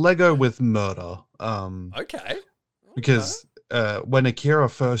 Lego with murder. Okay. Because when Akira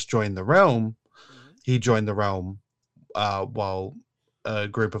first joined the realm, he joined the realm while a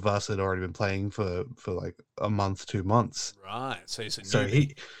group of us had already been playing for like a month, 2 months. Right. So he's a so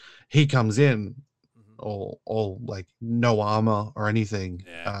newbie. he comes in all like no armor or anything.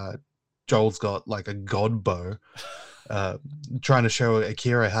 Yeah. Joel's got like a god bow. Trying to show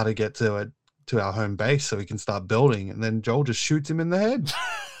Akira how to get to our home base so he can start building, and then Joel just shoots him in the head.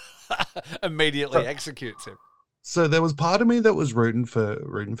 Immediately executes him. So there was part of me that was rooting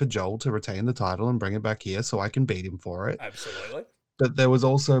for Joel to retain the title and bring it back here so I can beat him for it. Absolutely. But there was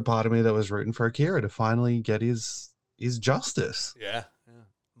also part of me that was rooting for Akira to finally get his justice. Yeah.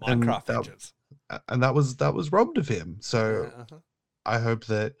 Minecraft vengeance. And that was robbed of him. So I hope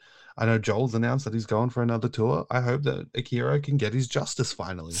that, I know Joel's announced that he's going for another tour. I hope that Akira can get his justice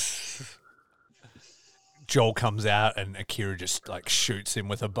finally. Joel comes out and Akira just like shoots him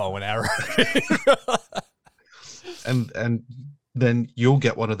with a bow and arrow. and then you'll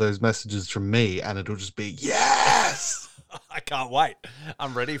get one of those messages from me and it'll just be, yes! I can't wait.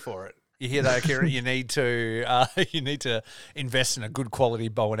 I'm ready for it. You hear that, Akira? You need to invest in a good quality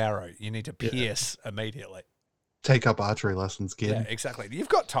bow and arrow. You need to pierce immediately. Take up archery lessons, kid. Yeah, exactly. You've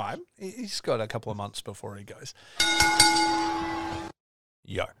got time. He's got a couple of months before he goes.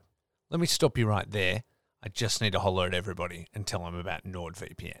 Yo, let me stop you right there. I just need to holler at everybody and tell them about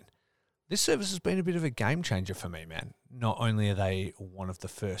NordVPN. This service has been a bit of a game changer for me, man. Not only are they one of the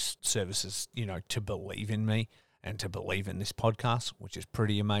first services, to believe in me and to believe in this podcast, which is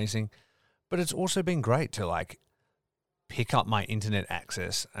pretty amazing, but it's also been great to pick up my internet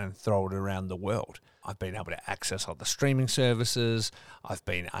access and throw it around the world. I've been able to access other streaming services. I've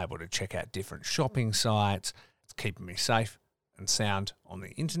been able to check out different shopping sites. It's keeping me safe and sound on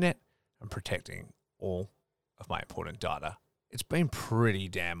the internet and protecting all of my important data. It's been pretty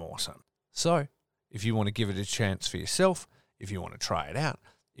damn awesome. So if you want to give it a chance for yourself, if you want to try it out,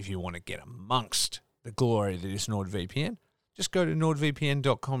 if you want to get amongst the glory that is NordVPN, just go to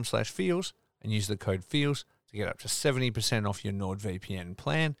nordvpn.com/feels and use the code FEELS to get up to 70% off your NordVPN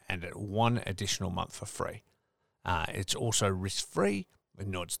plan and at one additional month for free. It's also risk-free with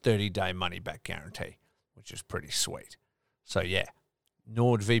Nord's 30-day money-back guarantee, which is pretty sweet. So yeah,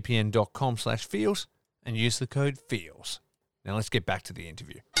 nordvpn.com/feels and use the code FEELS. Now let's get back to the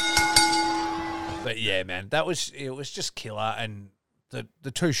interview. But yeah, man, it was just killer, and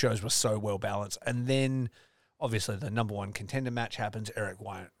the two shows were so well balanced. And then obviously the number one contender match happens. Eric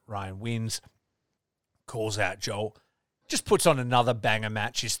Ryan wins, calls out Joel, just puts on another banger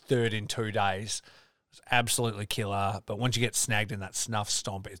match, his third in 2 days. It's absolutely killer. But once you get snagged in that snuff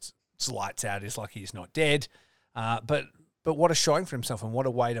stomp, it's lights out. It's like he's not dead. But what a showing for himself, and what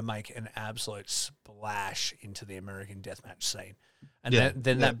a way to make an absolute splash into the American deathmatch scene. And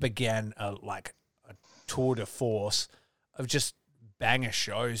then that began a tour de force of just banger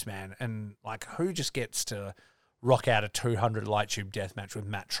shows, man. And who just gets to rock out a 200 light tube deathmatch with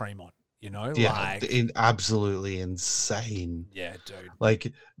Matt Tremont? Absolutely insane. Yeah, dude.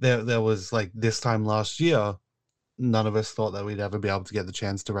 There was this time last year, none of us thought that we'd ever be able to get the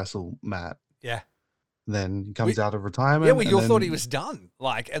chance to wrestle Matt. Yeah. Then he comes out of retirement. Yeah, we all thought he was done.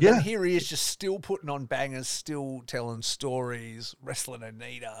 Then here he is, just still putting on bangers, still telling stories, wrestling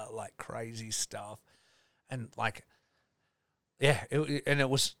Anita, crazy stuff. And it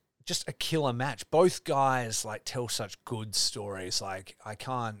was just a killer match. Both guys tell such good stories. I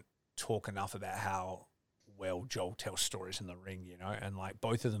can't talk enough about how well Joel tells stories in the ring, and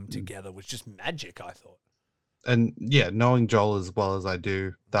both of them together was just magic, I thought. And yeah, knowing Joel as well as I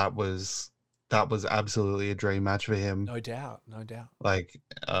do, that was absolutely a dream match for him. No doubt. I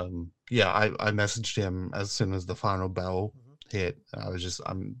messaged him as soon as the final bell hit.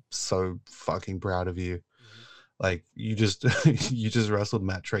 I'm so fucking proud of you. You just wrestled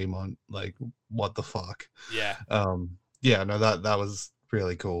Matt Tremont. What the fuck? Yeah. That was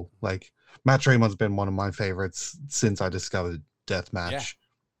really cool. Matt Tremont's been one of my favorites since I discovered deathmatch.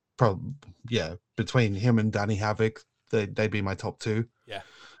 Yeah. Between him and Danny Havoc, they'd be my top two. Yeah.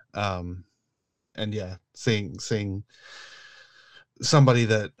 And yeah, seeing somebody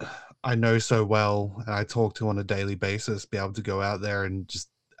that I know so well and I talk to on a daily basis be able to go out there and just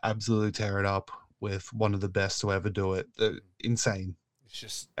absolutely tear it up with one of the best to ever do it. Insane. It's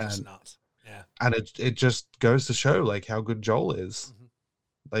just nuts. Yeah. And it just goes to show how good Joel is.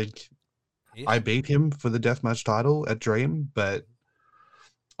 I beat him for the deathmatch title at Dream, but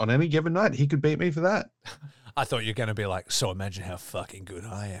on any given night, he could beat me for that. I thought you were going to be so imagine how fucking good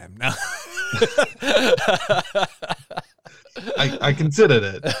I am. No. I considered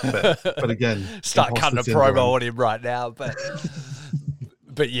it, but again, start cutting a promo on him right now.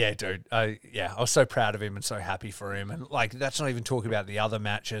 But yeah, dude, I was so proud of him and so happy for him. And that's not even talking about the other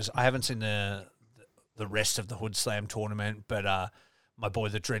matches. I haven't seen the rest of the Hood Slam tournament, but my boy,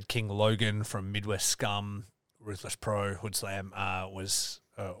 the Dread King Logan from Midwest Scum, Ruthless Pro, Hood Slam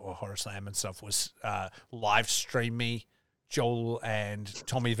or Horror Slam and stuff was live stream me, Joel and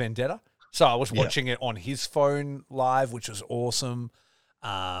Tommy Vendetta. So I was watching it on his phone live, which was awesome.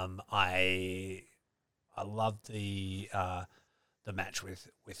 I loved the match with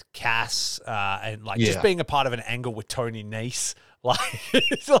Cass and just being a part of an angle with Tony Nese.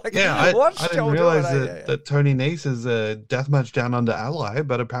 It's I didn't realize that Tony Nese is a deathmatch down under ally,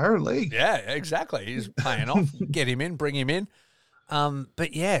 but apparently. Yeah, exactly. He's playing off. Get him in, bring him in.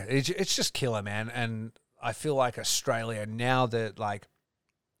 But yeah, it's just killer, man. And I feel like Australia, now that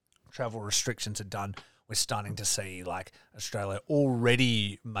travel restrictions are done, we're starting to see Australia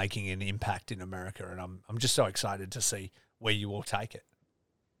already making an impact in America, and I'm just so excited to see where you all take it.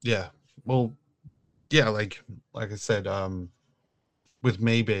 Yeah. Well, yeah, like I said, with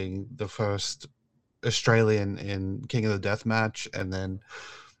me being the first Australian in King of the Death match, and then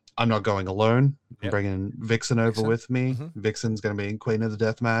I'm not going alone. I'm Yep. bringing Vixen over Vixen. with me. Mhm. Vixen's going to be in Queen of the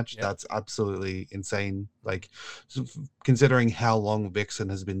Death match. Yep. That's absolutely insane. Like, considering how long Vixen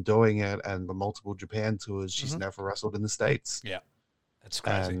has been doing it and the multiple Japan tours, she's never wrestled in the States. Yeah, that's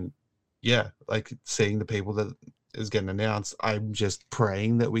crazy. And yeah, like seeing the people that is getting announced, I'm just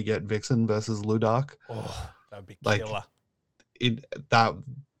praying that we get Vixen versus Ludark. Oh, that'd be Like, killer.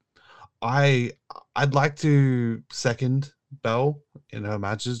 I'd like to second Belle in her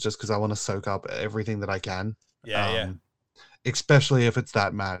matches just because I want to soak up everything that I can. Yeah. Especially if it's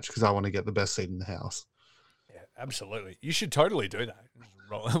that match, because I want to get the best seat in the house. Yeah, absolutely. You should totally do that.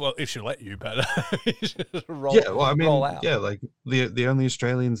 Well, if she'll let you, but you should roll, Yeah, well, I mean, roll out. yeah, like the only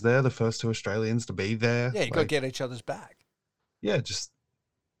Australians there, the first two Australians to be there. Yeah, you got to get each other's back. Yeah, just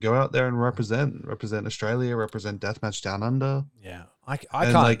go out there and represent Australia, represent Deathmatch Down Under. Yeah, I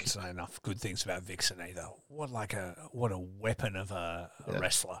And, can't say enough good things about Vixen either. What a weapon of a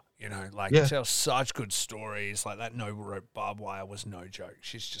wrestler, you know. Like, tells such good stories. Like that no rope barbed wire was no joke.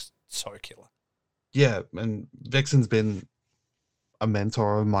 She's just so killer. Yeah, and Vixen's been a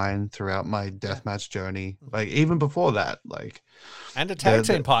mentor of mine throughout my deathmatch journey. Like even before that, like, and a tag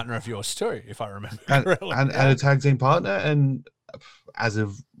team partner of yours too, if I remember correctly. And a tag team partner, and as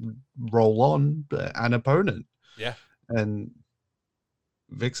of roll on, an opponent. Yeah, and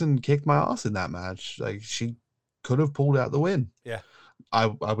Vixen kicked my ass in that match. Like she could have pulled out the win. Yeah, I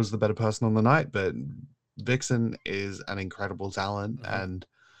was the better person on the night, but Vixen is an incredible talent. And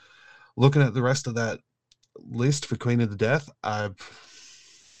looking at the rest of that list for Queen of the Death,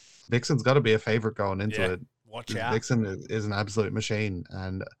 Vixen's got to be a favorite going into it. Watch out. Vixen is an absolute machine,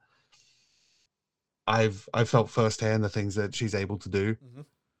 and I've felt firsthand the things that she's able to do.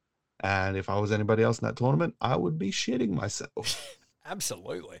 And if I was anybody else in that tournament, I would be shitting myself.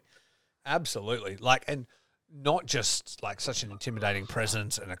 Absolutely. Like, and not just like such an intimidating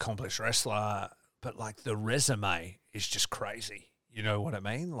presence and accomplished wrestler, but like the resume is just crazy. You know what I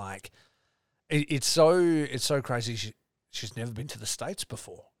mean? Like, it's so crazy. She's never been to the States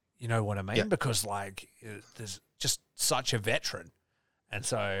before. You know what I mean? Yeah. Because like, there's just such a veteran. And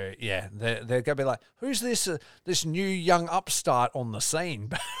so, yeah, they're going to be like, who's this new young upstart on the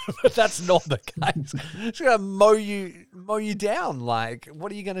scene? But that's not the case. She's going to mow you down. Like, what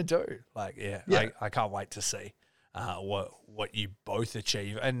are you going to do? Like, yeah. I can't wait to see what you both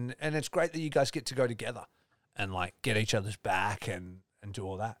achieve. And it's great that you guys get to go together and, like, get each other's back and do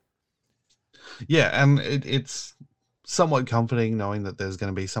all that. Yeah, and it's somewhat comforting knowing that there's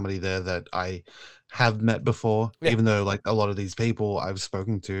going to be somebody there that I have met before, even though like a lot of these people I've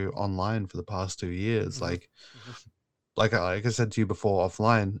spoken to online for the past 2 years. Like I said to you before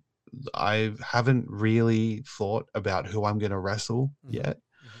offline, I haven't really thought about who I'm going to wrestle yet,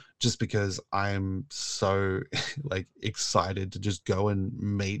 just because I'm so like excited to just go and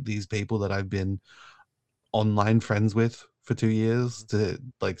meet these people that I've been online friends with for 2 years, to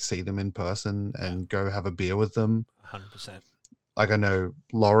like see them in person and go have a beer with them. 100%. Like I know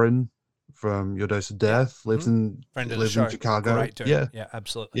Lauren from Your Dose of Death lives in Chicago. Great dude. Yeah,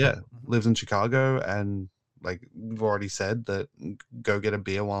 absolutely. Yeah, lives in Chicago, and like we've already said that go get a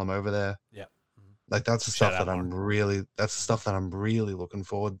beer while I'm over there. Yeah. Like that's the stuff that I'm really looking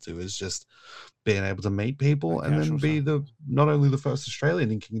forward to, is just being able to meet people and then be not only the first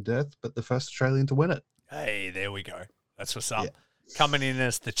Australian in King of Death, but the first Australian to win it. Hey, there we go. That's what's up. Yeah. Coming in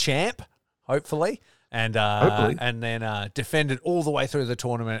as the champ, hopefully. And then defend it all the way through the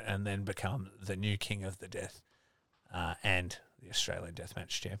tournament, and then become the new King of the Death and the Australian Deathmatch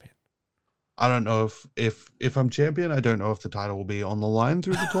champion. I don't know if I'm champion. I don't know if the title will be on the line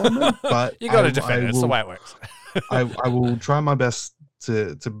through the tournament, but you got to defend it. It's the way it works. I will try my best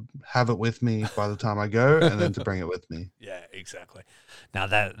to have it with me by the time I go, and then to bring it with me. Yeah, exactly. Now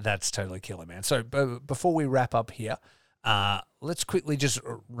that's totally killer, man. So before we wrap up here, let's quickly just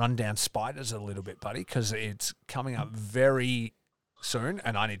run down Spiders a little bit, buddy, because it's coming up very soon,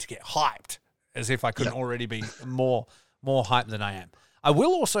 and I need to get hyped, as if I couldn't already be more hyped than I am. I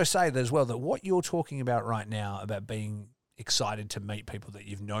will also say that as well, that what you're talking about right now, about being excited to meet people that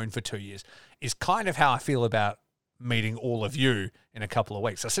you've known for 2 years, is kind of how I feel about meeting all of you in a couple of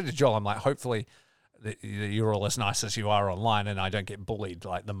weeks. I said to Joel, I'm like, hopefully you're all as nice as you are online, and I don't get bullied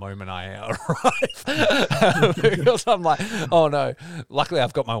like the moment I arrive. Because I'm like, oh no. Luckily,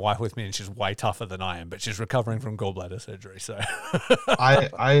 I've got my wife with me, and she's way tougher than I am, but she's recovering from gallbladder surgery. So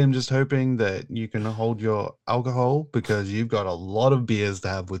I am just hoping that you can hold your alcohol, because you've got a lot of beers to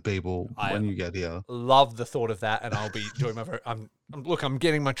have with people when you get here. Love the thought of that, and I'll be doing my I'm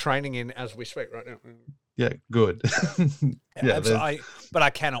getting my training in as we speak right now. Yeah, good. But I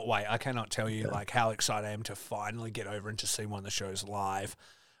cannot wait. I cannot tell you like how excited I am to finally get over and to see one of the shows live.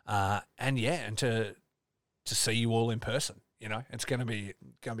 And to see you all in person, it's going to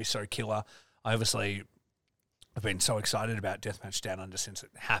be so killer. I obviously have been so excited about Deathmatch Down Under since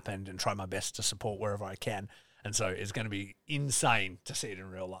it happened, and try my best to support wherever I can. And so it's going to be insane to see it in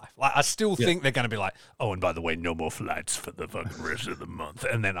real life. Like, I still think they're going to be like, oh, and by the way, no more flights for the fucking rest of the month.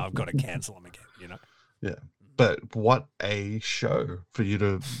 And then I've got to cancel them again, Yeah. But what a show for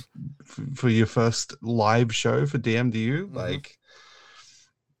you for your first live show for DMDU. Mhm. Like,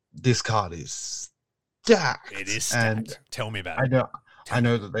 this card is stacked. It is stacked. And Tell me about I it. know, I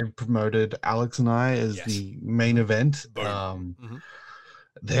know that they've promoted Alex and I as Yes. the main event. Boom.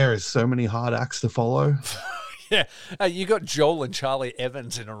 There is so many hard acts to follow. Yeah. You got Joel and Charlie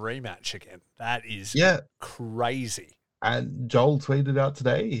Evans in a rematch again. That is crazy. And Joel tweeted out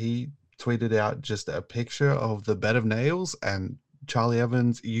today, he tweeted out just a picture of the bed of nails and Charlie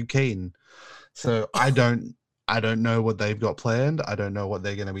Evans, you keen. So I don't know what they've got planned. I don't know what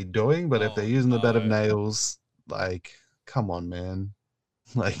they're going to be doing, but if they're using the bed of nails, like, come on, man.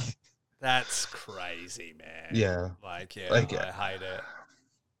 Like, that's crazy, man. Yeah. I hate it.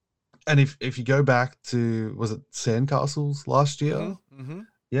 And if you go back to, was it Sandcastles last year? Mm-hmm.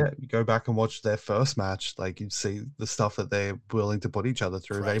 Yeah, you go back and watch their first match, like, you see the stuff that they're willing to put each other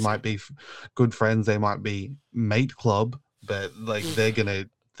through. Crazy. They might be good friends, they might be mate club, but like they're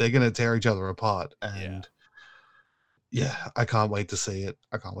gonna tear each other apart. And yeah, I can't wait to see it.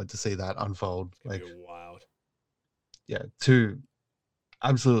 I can't wait to see that unfold. Like, wild. Yeah, two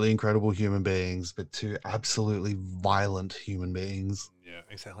absolutely incredible human beings, but two absolutely violent human beings. Yeah,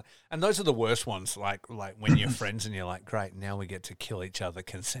 exactly. And those are the worst ones, like when you're friends and you're like, great, now we get to kill each other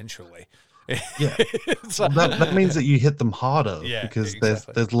consensually. Yeah. So, that means that you hit them harder, because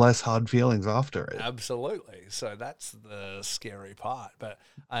exactly. there's less hard feelings after it. Absolutely. So that's the scary part. But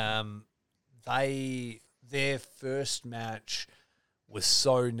their first match was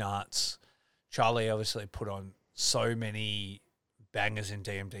so nuts. Charlie obviously put on so many bangers in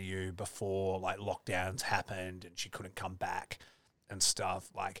DMDU before like lockdowns happened and she couldn't come back and stuff.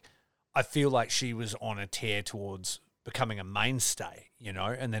 Like, I feel like she was on a tear towards becoming a mainstay,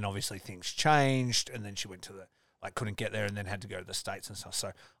 and then obviously things changed, and then she went to couldn't get there, and then had to go to the States and stuff.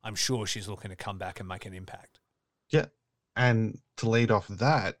 So I'm sure she's looking to come back and make an impact. Yeah. And to lead off of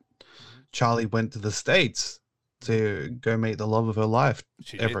that, Charlie went to the States to go meet the love of her life,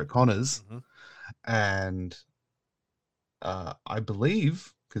 Everett Connors. And I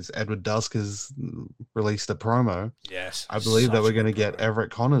believe, because Edward Dusk has released a promo, yes, I believe that we're going to get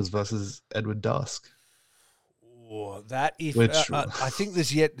Everett Connors versus Edward Dusk. Oh, I think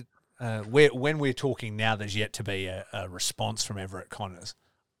there's yet, when we're talking now, there's yet to be a response from Everett Connors.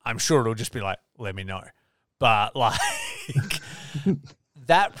 I'm sure it'll just be like, let me know. But like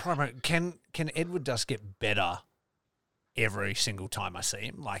that promo, can Edward Dusk get better every single time I see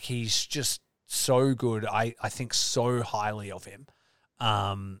him? Like, he's just so good. I think so highly of him.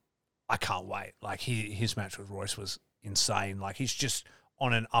 I can't wait. Like, his match with Royce was insane. Like, he's just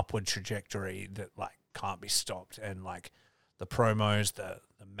on an upward trajectory that like can't be stopped. And like the promos, the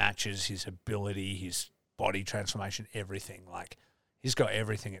matches, his ability, his body transformation, everything. Like, he's got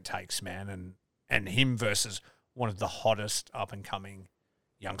everything it takes, man. And him versus one of the hottest up and coming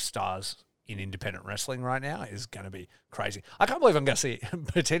young stars in independent wrestling right now is going to be crazy. I can't believe I'm going to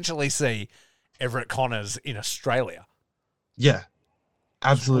potentially see Everett Connors in Australia. Yeah,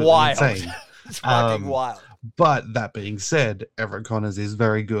 absolutely insane. It's fucking wild. But that being said, Everett Connors is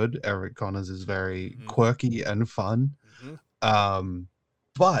very good. Everett Connors is very quirky and fun.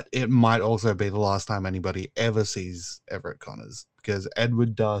 But it might also be the last time anybody ever sees Everett Connors, because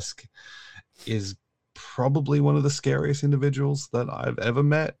Edward Dusk is probably one of the scariest individuals that I've ever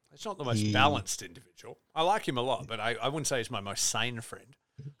met. It's not the most balanced individual. I like him a lot, but I wouldn't say he's my most sane friend.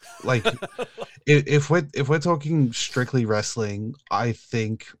 Like, if we're talking strictly wrestling, I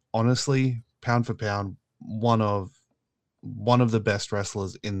think honestly, pound for pound, one of the best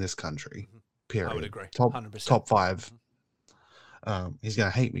wrestlers in this country. Period. I would agree. Top 100%. Top 5. He's gonna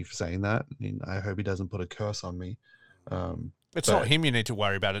hate me for saying that. I mean, I hope he doesn't put a curse on me. It's not him you need to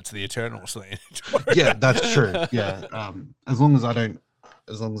worry about. It's the Eternals. Yeah, that's true. Yeah. As long as I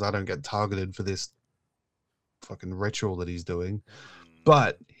don't get targeted for this fucking ritual that he's doing.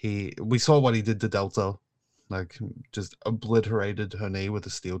 But we saw what he did to Delta, like just obliterated her knee with a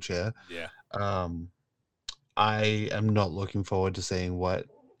steel chair. Yeah. I am not looking forward to seeing what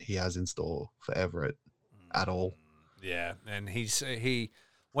he has in store for Everett at all. Yeah, and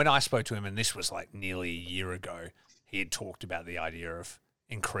when I spoke to him, and this was like nearly a year ago, he had talked about the idea of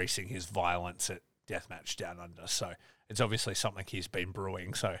increasing his violence at Deathmatch Down Under. So it's obviously something he's been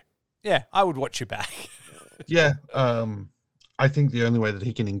brewing. So yeah, I would watch you back. Yeah. I think the only way that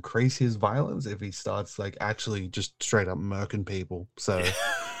he can increase his violence if he starts like actually just straight up murking people. So,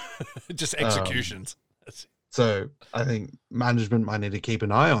 Just executions. so I think management might need to keep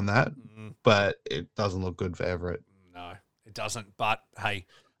an ate on that, but it doesn't look good for Everett. No, it doesn't. But hey,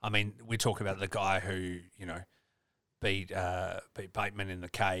 I mean, we talk about the guy who, you know, beat Bateman in the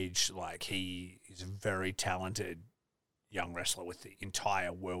cage. Like, he is a very talented young wrestler with the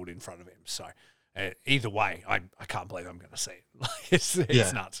entire world in front of him. So either way, I can't believe I'm going to see it. Like, it's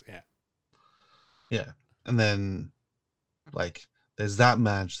nuts. Yeah. Yeah. And then, like, there's that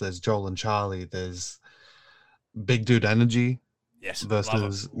match. There's Joel and Charlie. There's Big Dude Energy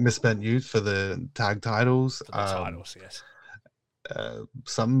versus Misspent Youth for the tag titles. For the titles, yes.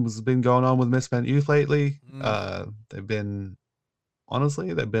 Something's been going on with Misspent Youth lately. They've been a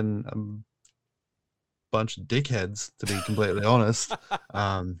bunch of dickheads, to be completely honest.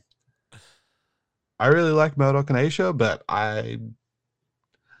 I really like Murdoch and Aisha, but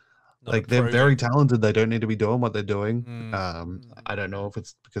they're very talented. They don't need to be doing what they're doing. I don't know if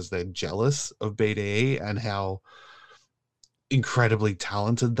it's because they're jealous of BDE and how incredibly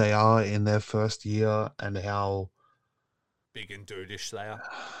talented they are in their first year, and how big and dudeish they are.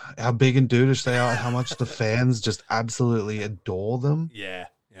 How big and dudeish they are, how much the fans just absolutely adore them. Yeah.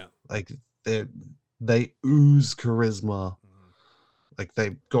 Like, they ooze charisma. Like,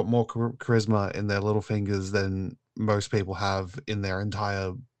 they've got more charisma in their little fingers than most people have in their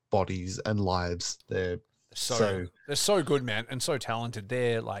entire bodies and lives. They're so good, man, and so talented.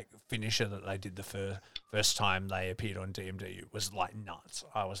 Their like finisher that they did the first time they appeared on DMDU was like nuts.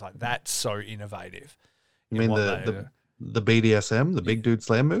 I was like, that's so innovative. You mean the BDSM, the big dude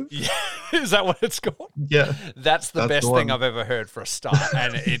slam move? Yeah. Is that what it's called? Yeah. That's the best thing I've ever heard for a start,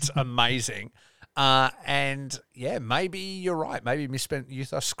 and it's amazing. And yeah, maybe you're right. Maybe Misspent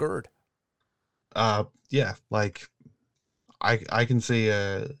Youth are screwed. Yeah, like I can see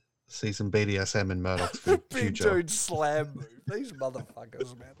some BDSM in Murdoch's future. Big dude slam move. These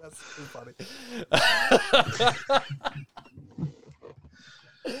motherfuckers, man. That's so funny.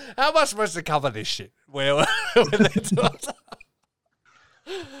 How am I supposed to cover this shit?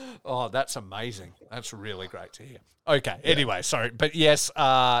 Oh, that's amazing. That's really great to hear. Okay, anyway, sorry. But yes,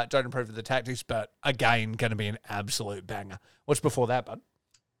 don't improve with the tactics, but again, going to be an absolute banger. What's before that, bud?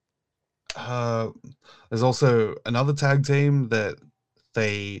 There's also another tag team that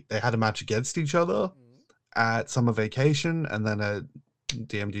they had a match against each other at Summer Vacation, and then at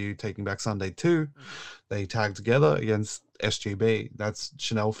DMDU Taking Back Sunday 2, they tagged together against SGB. That's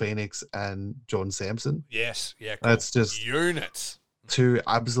Chanel Phoenix and Jordan Sampson. Yes, yeah, cool. That's just units. Two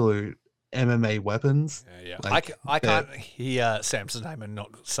absolute MMA weapons. Yeah. Like, I can't hear Samson's name and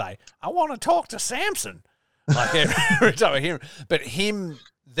not say, I want to talk to Samson. Like, every time I hear him. But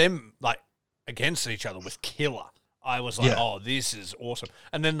them, like, against each other was killer. I was like, oh, this is awesome.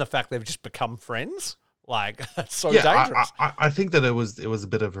 And then the fact they've just become friends, like, that's so dangerous. I think that it was a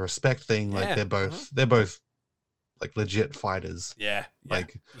bit of a respect thing. Like, they're both like legit fighters. Yeah.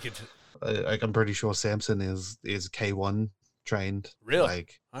 Like, I'm pretty sure Samson is K1 trained. Really?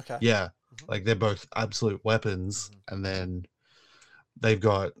 Like, okay. Yeah. Like, they're both absolute weapons. And then they've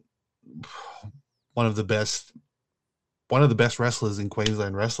got one of the best wrestlers in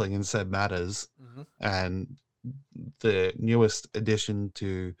Queensland wrestling in Seb Matters, and the newest addition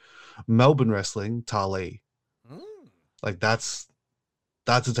to Melbourne wrestling, Tali. Like, that's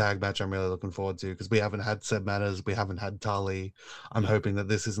a tag match I'm really looking forward to, because we haven't had Seb Matters, we haven't had Tali. I'm hoping that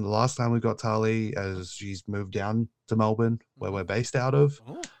this isn't the last time we got Tali, as she's moved down to Melbourne, where we're based out of.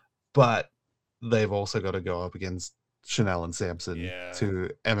 But they've also got to go up against Chanel and Sampson, two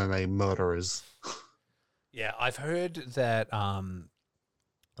MMA murderers. Yeah, I've heard that,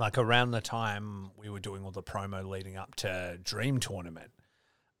 like, around the time we were doing all the promo leading up to Dream Tournament,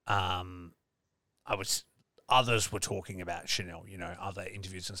 others were talking about Chanel, you know, other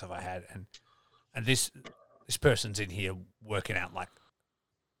interviews and stuff I had, and this person's in here working out, like,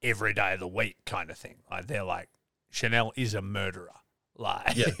 every day of the week kind of thing. Like, they're like, Chanel is a murderer.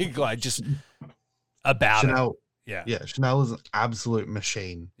 Like, like, just about Chanel. It. Yeah, Chanel is an absolute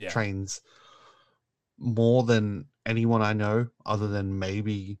machine. Yeah. Trains more than anyone I know, other than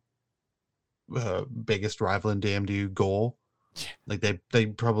maybe her biggest rival in DMDU, Gore. Yeah. Like, they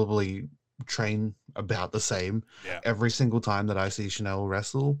probably train about the same. Yeah. Every single time that I see Chanel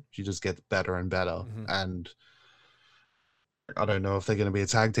wrestle, she just gets better and better. And I don't know if they're going to be a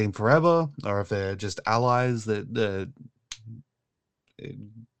tag team forever, or if they're just allies that they're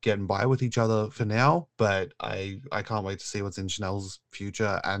getting by with each other for now, but I can't wait to see what's in Chanel's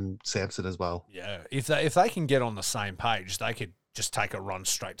future, and Samson as well. Yeah, if they can get on the same page, they could just take a run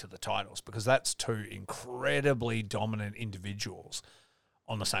straight to the titles, because that's two incredibly dominant individuals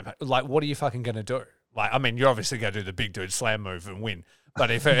on the same page. Like, what are you fucking going to do? Like, I mean, you're obviously going to do the big dude slam move and win.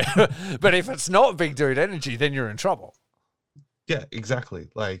 But if it's not big dude energy, then you're in trouble. Yeah, exactly.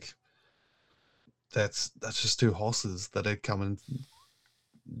 Like, that's just two horses that are coming.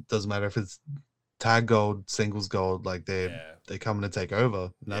 Doesn't matter if it's tag gold, singles gold, like they're coming to take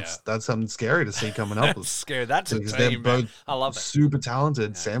over. And that's something scary to see coming up. That's scary. That's because a they're team, both man. I love it. Super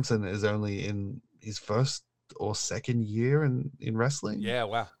talented. Yeah. Samson is only in his first or second year in wrestling. Yeah,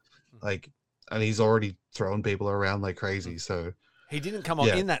 wow. Like, and he's already throwing people around like crazy. So he didn't come off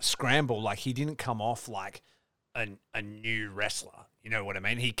in that scramble. Like, he didn't come off like a new wrestler. You know what I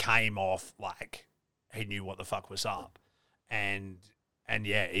mean? He came off like he knew what the fuck was up, and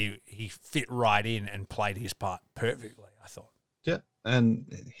yeah, he fit right in and played his part perfectly, I thought. Yeah, and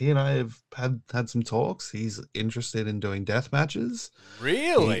he and I have had some talks. He's interested in doing death matches.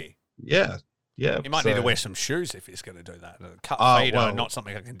 Really? Yeah. He might need to wear some shoes if he's going to do that. Cut feet are not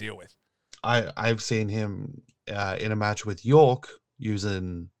something I can deal with. I've seen him in a match with York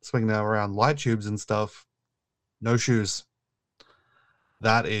swinging around light tubes and stuff. No shoes.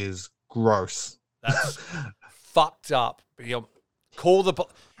 That is gross. That's fucked up.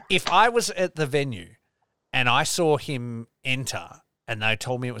 If I was at the venue and I saw him enter and they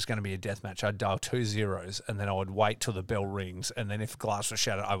told me it was going to be a death match, I'd dial 2 zeros and then I would wait till the bell rings, and then if glass was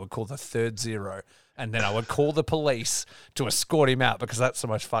shattered, I would call the third zero, and then I would call the police to escort him out, because that's the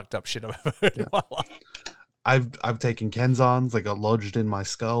most fucked up shit I've ever heard in my life. I've taken Kenzans that got lodged in my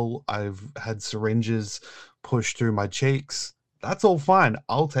skull. I've had syringes pushed through my cheeks. That's all fine.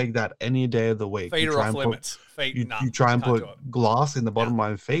 I'll take that any day of the week. Feet are off limits. You try and put glass in the bottom of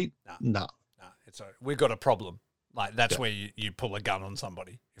my feet? No. It's we've got a problem. Like, that's where you pull a gun on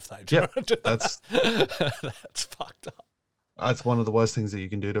somebody if they do. Yeah, that's fucked up. That's one of the worst things that you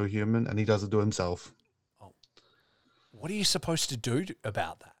can do to a human, and he does it to himself. Oh. What are you supposed to do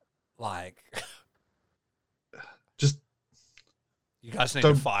about that? Like, just you guys need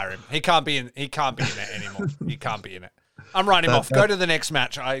to fire him. He can't be in it anymore. He can't be in it. I'm writing him off. Go to the next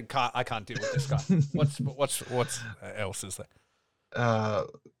match. I can't deal with this guy. What's else is there?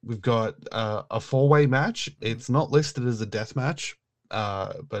 We've got a 4-way match. It's not listed as a death match,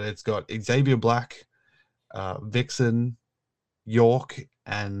 but it's got Xavier Black, Vixen, York,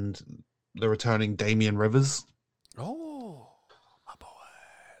 and the returning Damian Rivers. Oh, my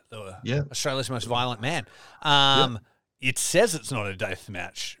boy. Australia's most violent man. It says it's not a death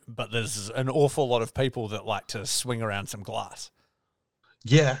match, but there's an awful lot of people that like to swing around some glass.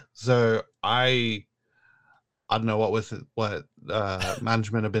 Yeah, so I don't know what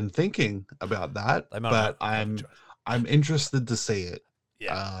management have been thinking about that, but I'm interested to see it.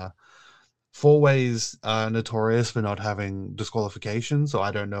 Yeah. 4-ways are notorious for not having disqualification, so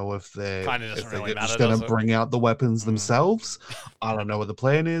I don't know if they're just going to bring out the weapons themselves. I don't know what the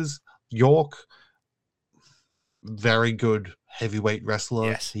plan is. York, very good heavyweight wrestler.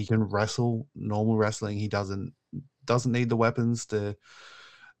 Yes. He can wrestle normal wrestling. He doesn't need the weapons to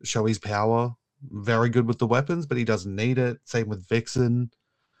show his power. Very good with the weapons, but he doesn't need it. Same with Vixen.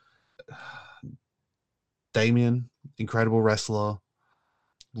 Damien, incredible wrestler.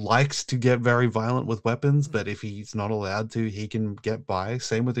 Likes to get very violent with weapons, but if he's not allowed to, he can get by.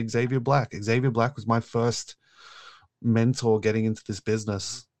 Same with Xavier Black. Xavier Black was my first mentor getting into this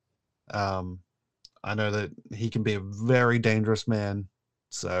business. I know that he can be a very dangerous man,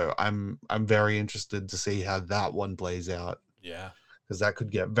 so I'm very interested to see how that one plays out. Yeah. Because that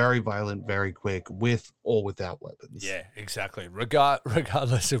could get very violent very quick, with or without weapons. Yeah, exactly.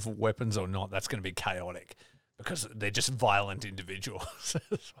 Regardless of weapons or not, that's going to be chaotic, because they're just violent individuals.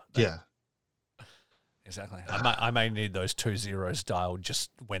 Yeah. Exactly. I may need those 2 zeros dialed just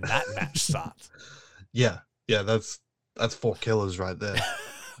when that match starts. Yeah, that's 4 killers right there.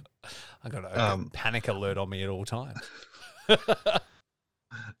 I got a panic alert on me at all times.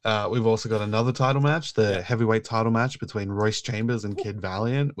 We've also got another title match, the heavyweight title match between Royce Chambers and Kid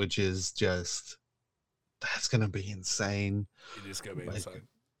Valiant, which is that's going to be insane. It is going to be insane.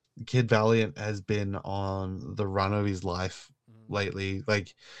 Kid Valiant has been on the run of his life lately.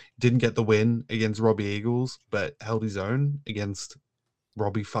 Like, didn't get the win against Robbie Eagles, but held his own against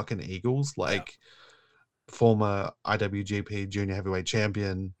Robbie fucking Eagles. Like, former IWGP Junior Heavyweight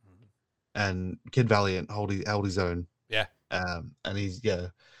Champion, and Kid Valiant held his own. Yeah. And he's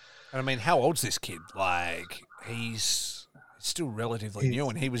I mean, how old's this kid? Like, he's still relatively new,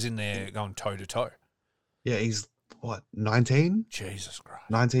 and he was in there going toe to toe. Yeah, he's what, 19? Jesus Christ.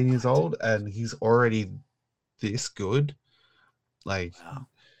 19 years old, and he's already this good. Like,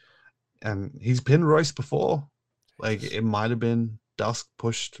 and he's pinned Royce before. Like it might have been Dusk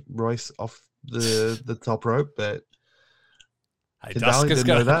pushed Royce off the top rope, but Hey, Kid Valiant didn't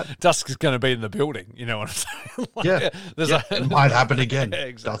know that. Dusk is going to be in the building. You know what I'm saying? Like, Yeah, it might happen again. Yeah,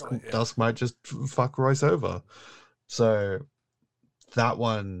 exactly. Dusk might just fuck Royce over. So that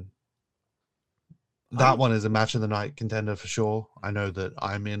one is a match of the night contender for sure. I know that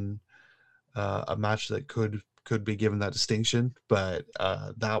I'm in a match that could be given that distinction, but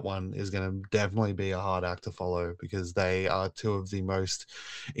that one is going to definitely be a hard act to follow because they are two of the most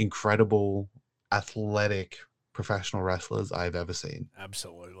incredible athletic professional wrestlers I've ever seen.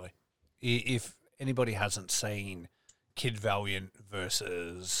 Absolutely. If anybody hasn't seen Kid Valiant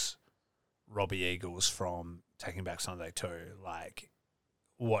versus Robbie Eagles from Taking Back Sunday 2, like,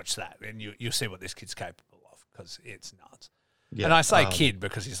 watch that and you'll see what this kid's capable of because it's nuts. Yeah, and I say kid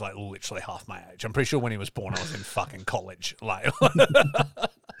because he's like literally half my age. I'm pretty sure when he was born, I was in fucking college. Like,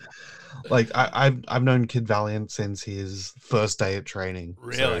 I've known Kid Valiant since his first day at training.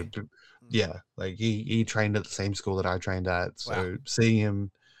 Really? So, yeah, like he trained at the same school that I trained at. So wow. Seeing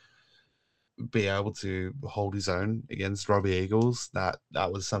him be able to hold his own against Robbie Eagles, that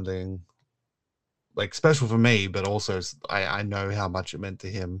was something like special for me, but also I know how much it meant to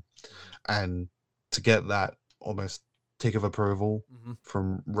him, and to get that almost tick of approval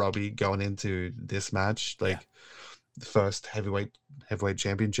from Robbie going into this match, like the first heavyweight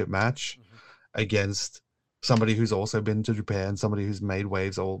championship match against somebody who's also been to Japan, somebody who's made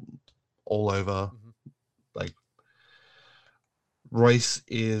waves all over. Like Royce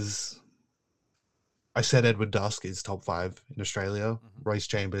is, I said Edward Dusk is top 5 in Australia. Royce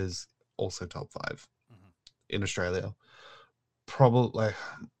Chambers also top 5 in Australia. Probably,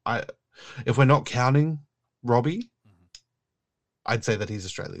 if we're not counting Robbie, I'd say that he's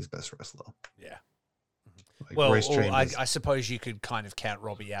Australia's best wrestler. Yeah. Like well, I suppose you could kind of count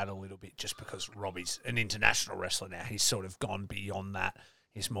Robbie out a little bit just because Robbie's an international wrestler now. He's sort of gone beyond that.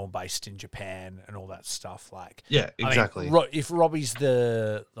 He's more based in Japan and all that stuff. Like, yeah, exactly. I mean, if Robbie's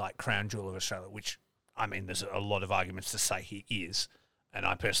the like crown jewel of Australia, which I mean, there's a lot of arguments to say he is, and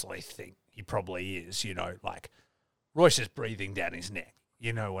I personally think he probably is. You know, like Royce is breathing down his neck.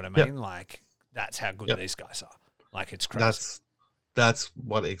 You know what I mean? Yep. Like that's how good these guys are. Like it's crazy. That's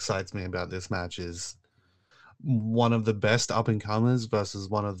what excites me about this match is one of the best up and comers versus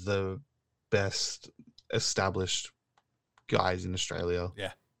one of the best established guys in Australia.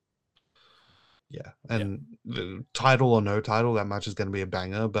 Yeah. Yeah. And the title or no title, that match is going to be a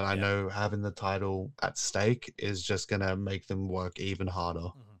banger, but I know having the title at stake is just going to make them work even harder.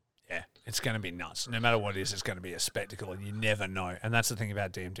 Yeah. It's going to be nuts. No matter what it is, it's going to be a spectacle and you never know. And that's the thing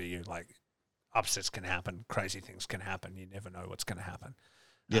about DMDU. Like, upsets can happen, crazy things can happen. You never know what's going to happen.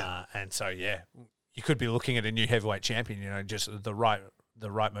 Yeah. And so, you could be looking at a new heavyweight champion, you know, just the right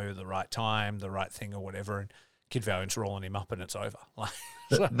move at the right time, the right thing or whatever, and Kid Valiant's rolling him up and it's over.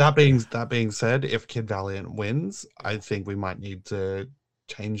 That being said, if Kid Valiant wins, I think we might need to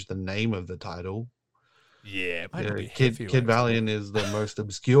change the name of the title. Yeah, Kid Valiant is the most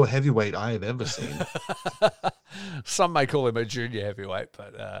obscure heavyweight I have ever seen. Some may call him a junior heavyweight,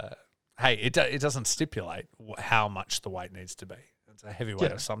 but hey, it doesn't stipulate how much the weight needs to be. It's a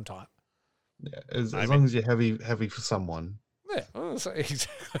heavyweight of some type. Yeah, as long as you're heavy for someone. Yeah, well, so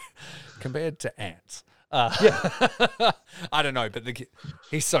compared to ants. I don't know, but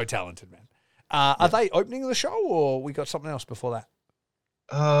he's so talented, man. Are they opening the show, or we got something else before that?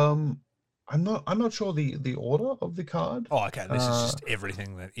 I'm not sure the order of the card. Oh, okay. This is just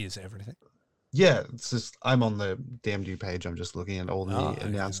everything that is everything. Yeah, it's just I'm on the DMD page. I'm just looking at all the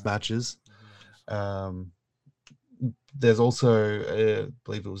announced matches. There's also, I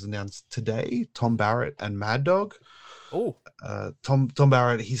believe it was announced today, Tom Barrett and Mad Dog. Oh, Tom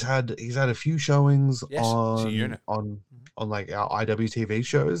Barrett. He's had a few showings on like our IWTV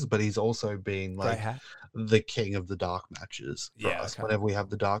shows, but he's also been like the king of the dark matches for us. Okay. Whenever we have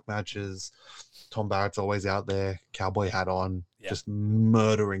the dark matches, Tom Barrett's always out there, cowboy hat on, just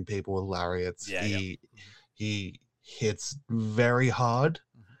murdering people with lariats. He hits very hard,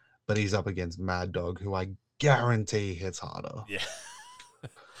 but he's up against Mad Dog, who I guarantee hits harder. Yeah.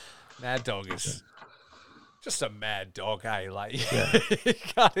 Mad Dog is just a mad dog, hey? Like,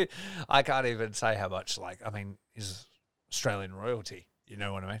 I can't even say how much, like, I mean, he's Australian royalty, you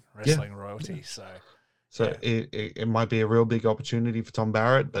know what I mean? Wrestling royalty, So it might be a real big opportunity for Tom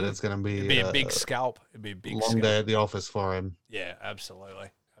Barrett, but it's going to be... It'd be a big scalp. It'd be a big long day at the office for him. Yeah, absolutely.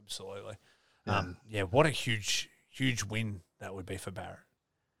 What a huge win that would be for Barrett.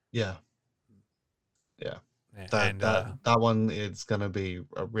 Yeah. That one is going to be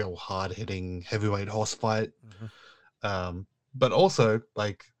a real hard-hitting heavyweight horse fight. But also,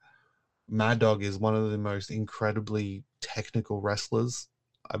 like, Mad Dog is one of the most incredibly technical wrestlers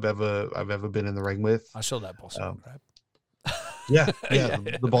I've ever been in the ring with. I saw that Boston Crab. Yeah, Yeah.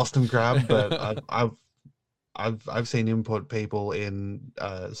 the Boston Crab, but I've seen him put people in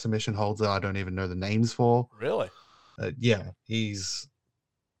submission holds that I don't even know the names for. Really? Yeah, he's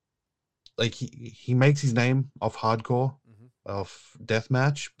like he makes his name off hardcore, off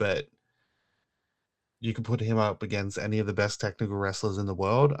deathmatch, but you could put him up against any of the best technical wrestlers in the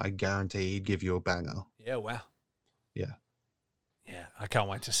world. I guarantee he'd give you a banger. Yeah, wow. Yeah. Yeah, I can't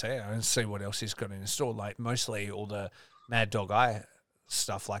wait to see it. I see what else he's got in store. Like mostly all the Mad Dog Eye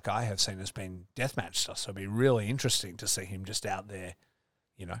stuff, like I have seen, has been deathmatch stuff. So it'd be really interesting to see him just out there,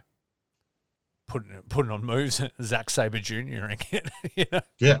 you know, putting on moves. Zack Sabre Jr. again. You know?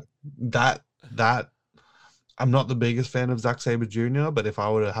 Yeah, that I'm not the biggest fan of Zack Sabre Jr., but if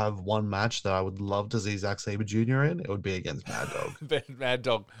I were to have one match that I would love to see Zack Sabre Jr. in, it would be against Mad Dog. Mad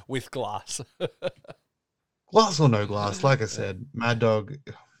Dog with glass. Glass or no glass, like I said, Mad Dog,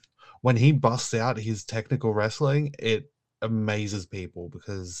 when he busts out his technical wrestling, it amazes people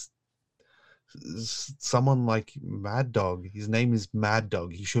because someone like Mad Dog, his name is Mad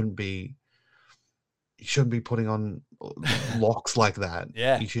Dog. He shouldn't be putting on locks like that.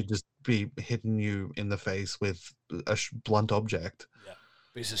 Yeah. He should just be hitting you in the face with a blunt object. Yeah.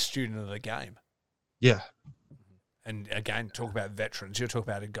 He's a student of the game. Yeah. And again, talk about veterans. You're talking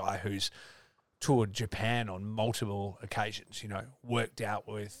about a guy who's toured Japan on multiple occasions, you know, worked out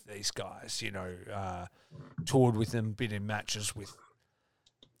with these guys, you know, toured with them, been in matches with,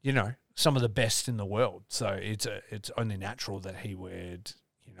 you know, some of the best in the world. So it's only natural that he would,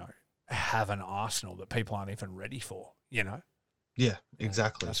 you know, have an arsenal that people aren't even ready for, you know? Yeah,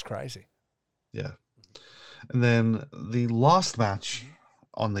 exactly. That's crazy. Yeah. And then the last match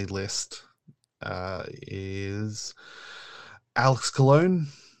on the list is Alex Colon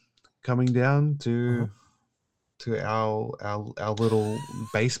coming down to our little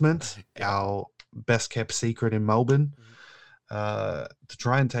basement, our best kept secret in Melbourne, to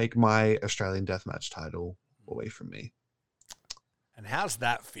try and take my Australian Deathmatch title away from me. And how's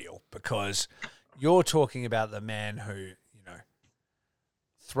that feel? Because you're talking about the man who, you know,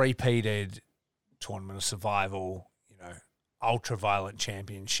 three-peated Tournament of Survival, you know, ultra-violent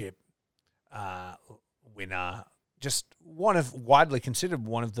championship winner, just widely considered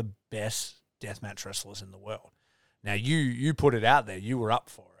one of the best deathmatch wrestlers in the world. Now, you put it out there. You were up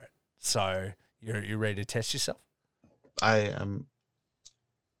for it. So you're ready to test yourself? I am.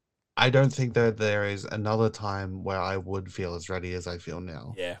 I don't think that there is another time where I would feel as ready as I feel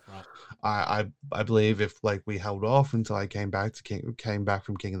now. Yeah, right. I believe if like we held off until I came back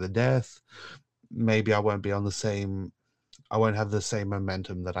from King of the Death, maybe I won't be on the same. I won't have the same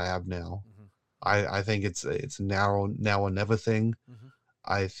momentum that I have now. I think it's now or never thing.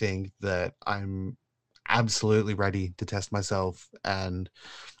 I think that I'm absolutely ready to test myself. And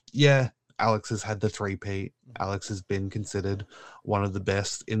yeah, Alex has had the three-peat. Alex has been considered one of the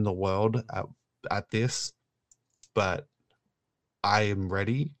best in the world at this. But I am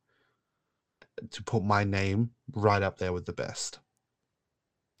ready to put my name right up there with the best.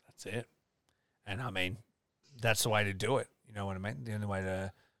 That's it. And I mean, that's the way to do it. You know what I mean? The only way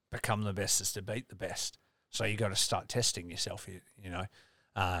to become the best is to beat the best. So you got to start testing yourself. You know,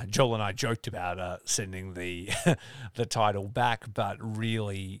 Joel and I joked about sending the the title back, but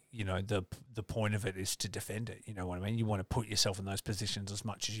really, you know, the point of it is to defend it. You know what I mean? You want to put yourself in those positions as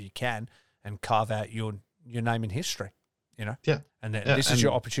much as you can and carve out your name in history. You know, yeah. And this is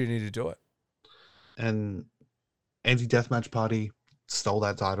your opportunity to do it. And Anti-Deathmatch Party stole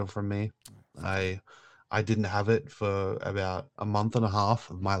that title from me. I didn't have it for about a month and a half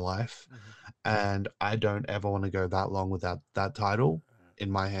of my life, and I don't ever want to go that long without that title in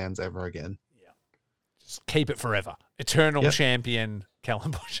my hands ever again. Yeah, just keep it forever. Eternal champion,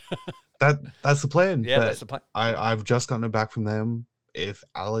 Callum Bush. That's the plan. Yeah, that's the plan. I've just gotten it back from them. If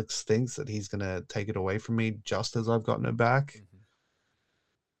Alex thinks that he's gonna take it away from me just as I've gotten it back,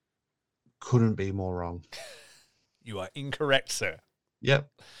 couldn't be more wrong. You are incorrect, sir. Yep.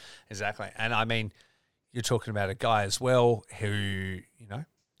 Exactly. And I mean, you're talking about a guy as well who, you know,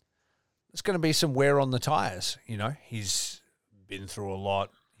 there's going to be some wear on the tires. You know, he's been through a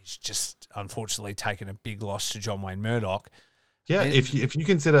lot. He's just unfortunately taken a big loss to John Wayne Murdoch. Yeah, if you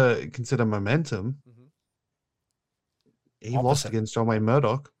consider momentum, he lost against John Wayne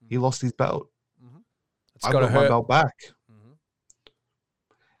Murdoch. He lost his belt. I got my belt back.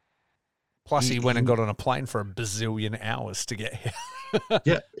 Plus, he went and got on a plane for a bazillion hours to get here.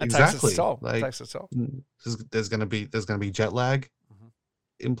 Yeah, exactly. Takes its toll. Like, takes its toll. There's gonna be jet lag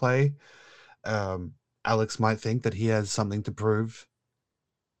in play. Alex might think that he has something to prove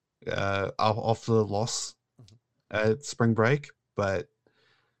off the loss at spring break, but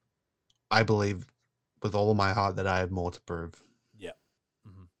I believe with all of my heart that I have more to prove. Yeah.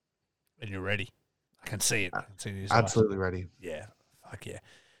 Mm-hmm. And you're ready. I can see it. I can see these Absolutely eyes. ready. Yeah. Fuck yeah.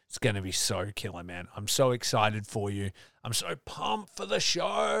 It's going to be so killer, man. I'm so excited for you. I'm so pumped for the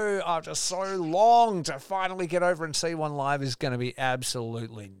show. After so long to finally get over and see one live is going to be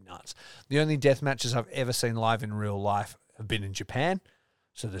absolutely nuts. The only death matches I've ever seen live in real life have been in Japan.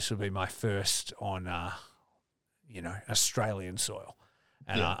 So this will be my first on, Australian soil.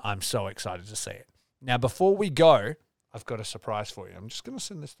 And Yeah. I'm so excited to see it. Now, before we go, I've got a surprise for you. I'm just going to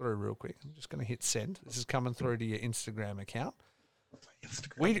send this through real quick. I'm just going to hit send. This is coming through to your Instagram account.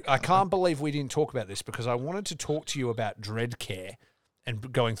 I can't believe we didn't talk about this because I wanted to talk to you about dread care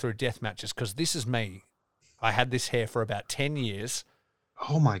and going through death matches because this is me. I had this hair for about 10 years.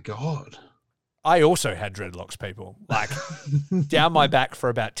 Oh my God. I also had dreadlocks, people. Like down my back for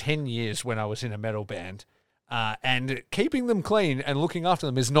about 10 years when I was in a metal band. And keeping them clean and looking after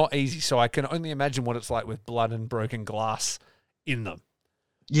them is not easy. So I can only imagine what it's like with blood and broken glass in them.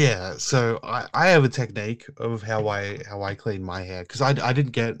 Yeah, so I have a technique of how I clean my hair because I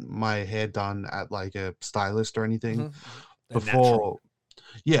didn't get my hair done at like a stylist or anything before.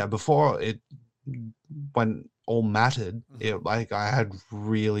 Yeah, before it went all matted, it like I had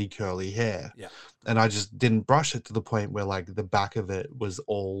really curly hair. Yeah. And I just didn't brush it to the point where like the back of it was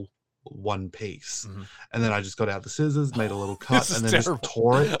all one piece. And then I just got out the scissors, made a little cut, and then terrible. just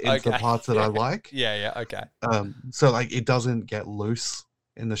tore it into the parts that I like. Yeah, okay. So like it doesn't get loose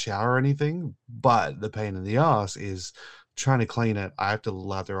in the shower or anything, but the pain in the ass is trying to clean it. I have to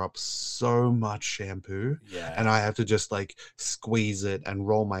lather up so much shampoo, and I have to just like squeeze it and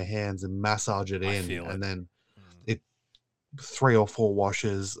roll my hands and massage it in, and then it 3 or 4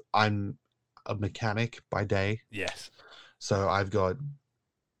 washes. I'm a mechanic by day, so I've got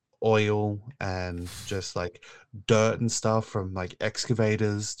oil and just like dirt and stuff from like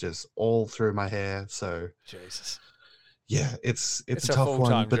excavators just all through my hair. So Jesus. Yeah, it's a a tough one,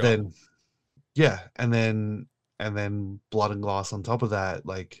 full-time but job. then and then blood and glass on top of that.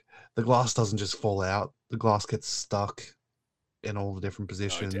 Like the glass doesn't just fall out; the glass gets stuck in all the different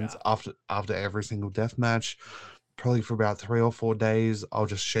positions after every single death match. Probably for about 3 or 4 days, I'll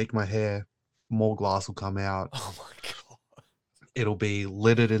just shake my hair, more glass will come out. Oh my God. It'll be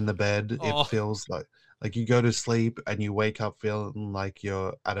littered in the bed. Oh. It feels like you go to sleep and you wake up feeling like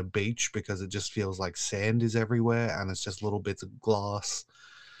you're at a beach because it just feels like sand is everywhere and it's just little bits of glass.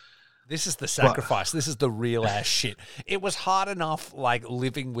 This is the sacrifice. This is the real ass shit. It was hard enough, like,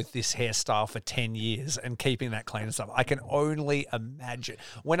 living with this hairstyle for 10 years and keeping that clean and stuff. I can only imagine.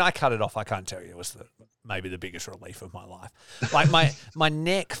 When I cut it off, I can't tell you, it was maybe the biggest relief of my life. Like, my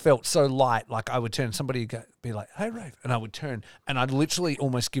neck felt so light, like I would turn, somebody would be like, "Hey, Rafe," and I would turn, and I'd literally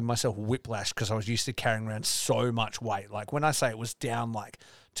almost give myself whiplash because I was used to carrying around so much weight. Like, when I say it was down, like,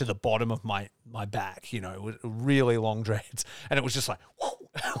 to the bottom of my back, you know, it was really long dreads, and it was just like,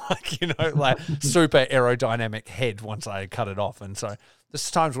 like, you know, like super aerodynamic head once I cut it off. And so there's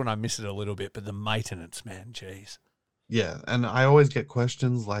times when I miss it a little bit, but the maintenance, man, geez. Yeah, and I always get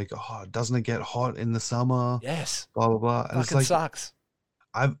questions like, "Oh, doesn't it get hot in the summer?" Yes. Blah blah blah. And it's Fucking like, sucks.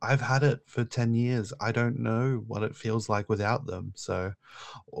 I've had it for 10 years. I don't know what it feels like without them. So,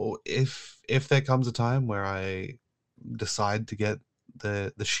 or if there comes a time where I decide to get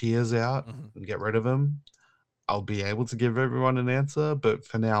the shears out and get rid of them, I'll be able to give everyone an answer. But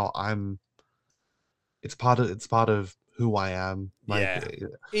for now, it's part of who I am. Like, yeah,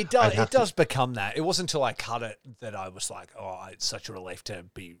 it does become that. It wasn't until I cut it that I was like, oh, it's such a relief to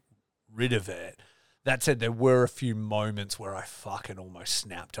be rid of it. That said, there were a few moments where I fucking almost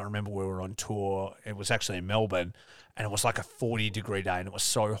snapped. I remember we were on tour. It was actually in Melbourne, and it was like a 40-degree day, and it was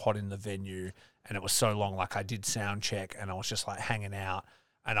so hot in the venue, and it was so long. Like, I did sound check, and I was just like hanging out,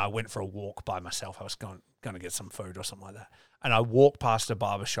 and I went for a walk by myself. I was going to get some food or something like that. And I walked past a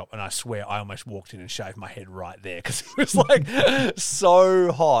barbershop, and I swear I almost walked in and shaved my head right there because it was like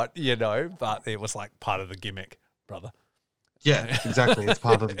so hot, you know, but it was like part of the gimmick, brother. Yeah, exactly. It's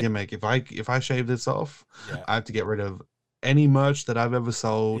part of the gimmick. If I shave this off, I have to get rid of any merch that I've ever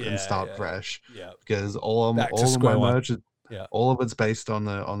sold and start fresh. Yeah, because all of my merch, all of it's based on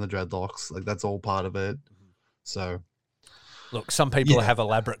the dreadlocks. Like that's all part of it. So, look, some people have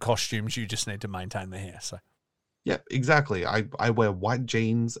elaborate costumes. You just need to maintain the hair. So, yeah, exactly. I wear white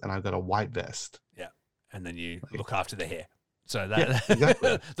jeans and I've got a white vest. Yeah, and then you look after the hair. So that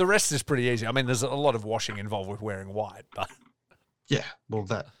exactly. The rest is pretty easy. I mean, there's a lot of washing involved with wearing white, but. Yeah, well,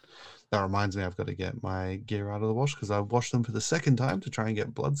 That reminds me, I've got to get my gear out of the wash because I've washed them for the second time to try and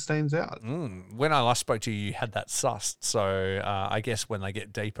get blood stains out. When I last spoke to you, you had that sussed. So I guess when they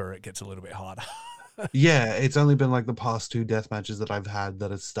get deeper, it gets a little bit harder. Yeah, it's only been like the past 2 death matches that I've had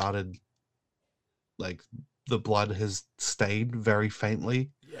that it started, like, the blood has stayed very faintly.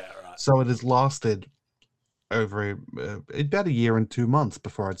 Yeah, right. So it has lasted over about a year and 2 months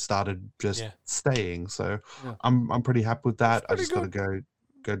before it started just staying. So I'm pretty happy with that. I just got to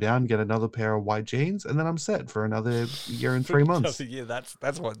go down, get another pair of white jeans, and then I'm set for another year and 3 months. Yeah,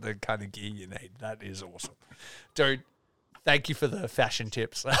 that's what the kind of gear you need. That is awesome, dude. Thank you for the fashion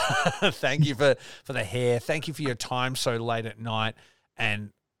tips. Thank you for the hair. Thank you for your time so late at night.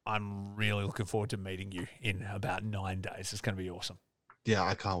 And I'm really looking forward to meeting you in about 9 days. It's going to be awesome. Yeah,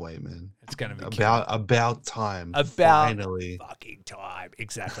 I can't wait, man. It's going to be about time. Finally. Fucking time.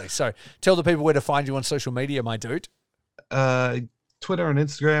 Exactly. So tell the people where to find you on social media, my dude. Twitter and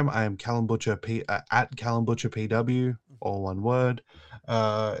Instagram, I am Callum Butcher at Callum Butcher PW, all one word.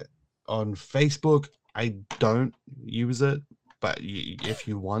 On Facebook, I don't use it, but if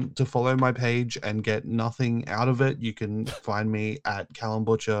you want to follow my page and get nothing out of it, you can find me at Callum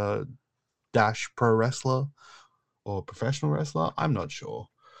Butcher -pro wrestler or professional wrestler. I'm not sure.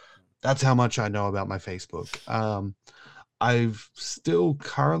 That's how much I know about my Facebook. I've still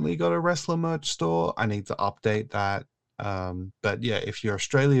currently got a wrestler merch store. I need to update that. But yeah, if you're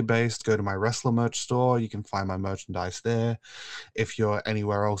Australia based, go to my wrestler merch store. You can find my merchandise there. If you're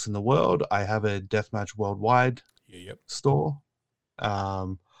anywhere else in the world, I have a Deathmatch Worldwide store.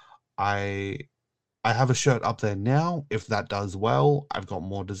 I have a shirt up there now. If that does well, I've got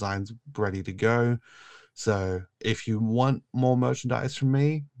more designs ready to go. So if you want more merchandise from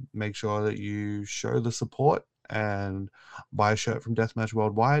me, make sure that you show the support and buy a shirt from Deathmatch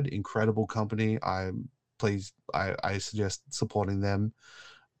Worldwide. Incredible company. I suggest supporting them.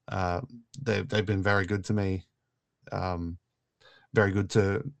 They've been very good to me. Very good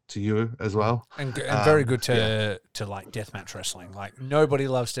to you as well. And very good to like Deathmatch Wrestling. Like nobody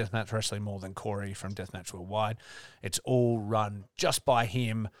loves Deathmatch Wrestling more than Corey from Deathmatch Worldwide. It's all run just by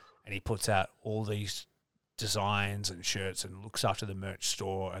him, and he puts out all these designs and shirts and looks after the merch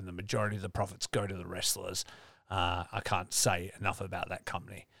store, and the majority of the profits go to the wrestlers. I can't say enough about that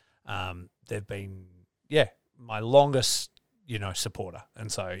company. They've been my longest, supporter.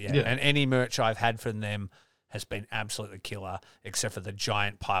 And so, and any merch I've had from them has been absolutely killer, except for the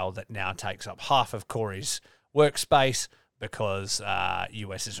giant pile that now takes up half of Corey's workspace because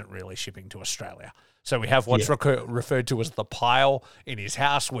US isn't really shipping to Australia. So we have what's referred to as the pile in his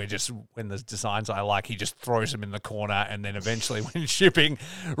house, where just when there's designs I like, he just throws them in the corner, and then eventually when shipping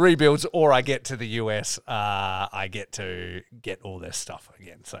rebuilds or I get to the US, I get to get all their stuff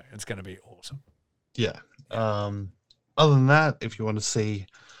again. So it's going to be awesome. Yeah. Other than that, if you want to see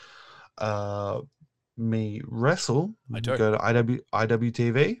me wrestle, go to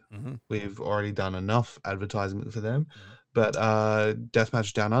IWTV. Mm-hmm. We've already done enough advertisement for them. Mm-hmm. But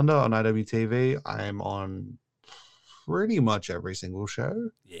Deathmatch Down Under on IWTV, I am on pretty much every single show.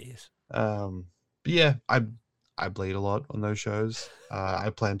 Yes. But yeah, I bleed a lot on those shows. I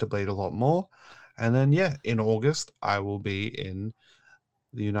plan to bleed a lot more. And then, in August, I will be in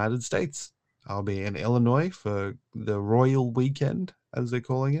the United States. I'll be in Illinois for the Royal Weekend, as they're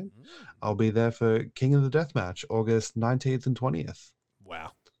calling it. I'll be there for King of the Deathmatch, August 19th and 20th.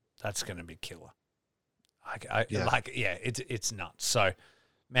 Wow. That's going to be killer. It's nuts. So,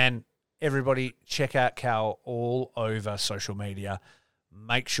 man, everybody check out Cal all over social media.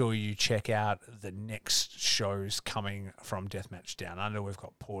 Make sure you check out the next shows coming from Deathmatch Down Under. We've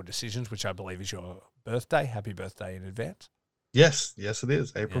got Poor Decisions, which I believe is your birthday. Happy birthday in advance. Yes, it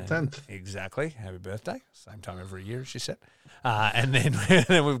is. April 10th. Exactly. Happy birthday. Same time every year, as she said. And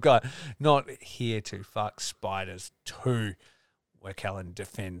then we've got Not Here to Fuck Spiders 2, where Callan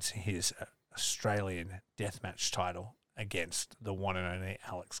defends his Australian deathmatch title against the one and only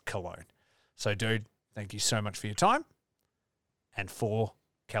Alex Colon. So, dude, thank you so much for your time. And for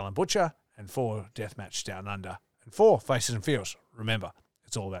Callan Butcher, and for Deathmatch Down Under, and for Faces and Feels, remember,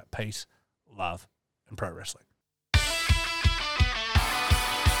 it's all about peace, love, and pro wrestling.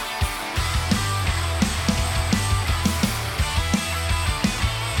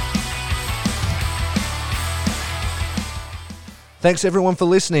 Thanks everyone for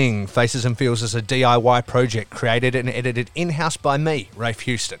listening. Faces and Feels is a DIY project created and edited in-house by me, Rafe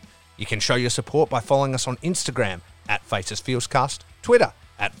Houston. You can show your support by following us on Instagram @FacesFeelsCast, Twitter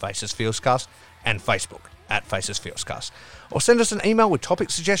 @FacesFeelsCast, and Facebook at Faces Feels Cast. Or send us an email with topic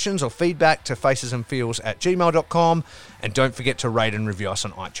suggestions or feedback to facesandfeels@gmail.com. And don't forget to rate and review us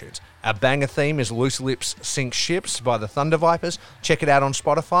on iTunes. Our banger theme is Loose Lips Sink Ships by the Thunder Vipers. Check it out on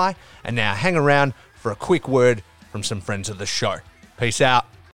Spotify. And now hang around for a quick word from some friends of the show. Peace out.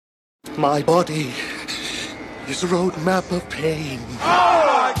 My body is a roadmap of pain.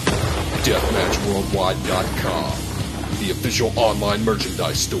 DeathmatchWorldwide.com, the official online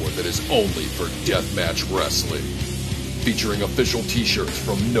merchandise store that is only for deathmatch wrestling. Featuring official t-shirts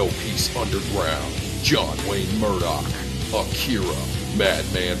from No Peace Underground, John Wayne Murdoch, Akira,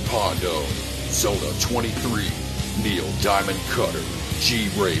 Madman Pondo, Zona 23, Neil Diamond Cutter, G.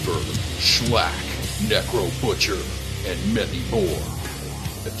 Raver, Schlack, Necro Butcher, and many more.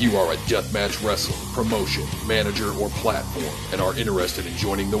 If you are a deathmatch wrestling, promotion, manager, or platform and are interested in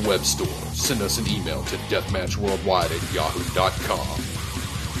joining the web store, send us an email to deathmatchworldwide@yahoo.com.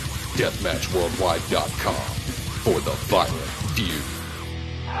 Deathmatchworldwide.com for the violent feud.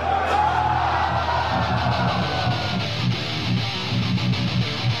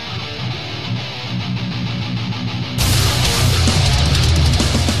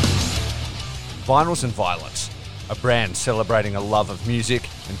 Vinyls and Violence, a brand celebrating a love of music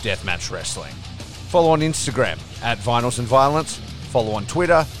and deathmatch wrestling. Follow on Instagram at Vinyls and Violence. Follow on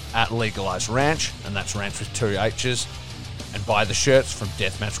Twitter at Legalized Ranch, and that's ranch with 2 H's. And buy the shirts from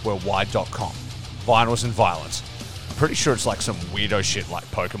deathmatchworldwide.com. Vinyls and Violence. I'm pretty sure it's like some weirdo shit like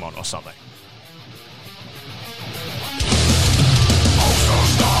Pokemon or something.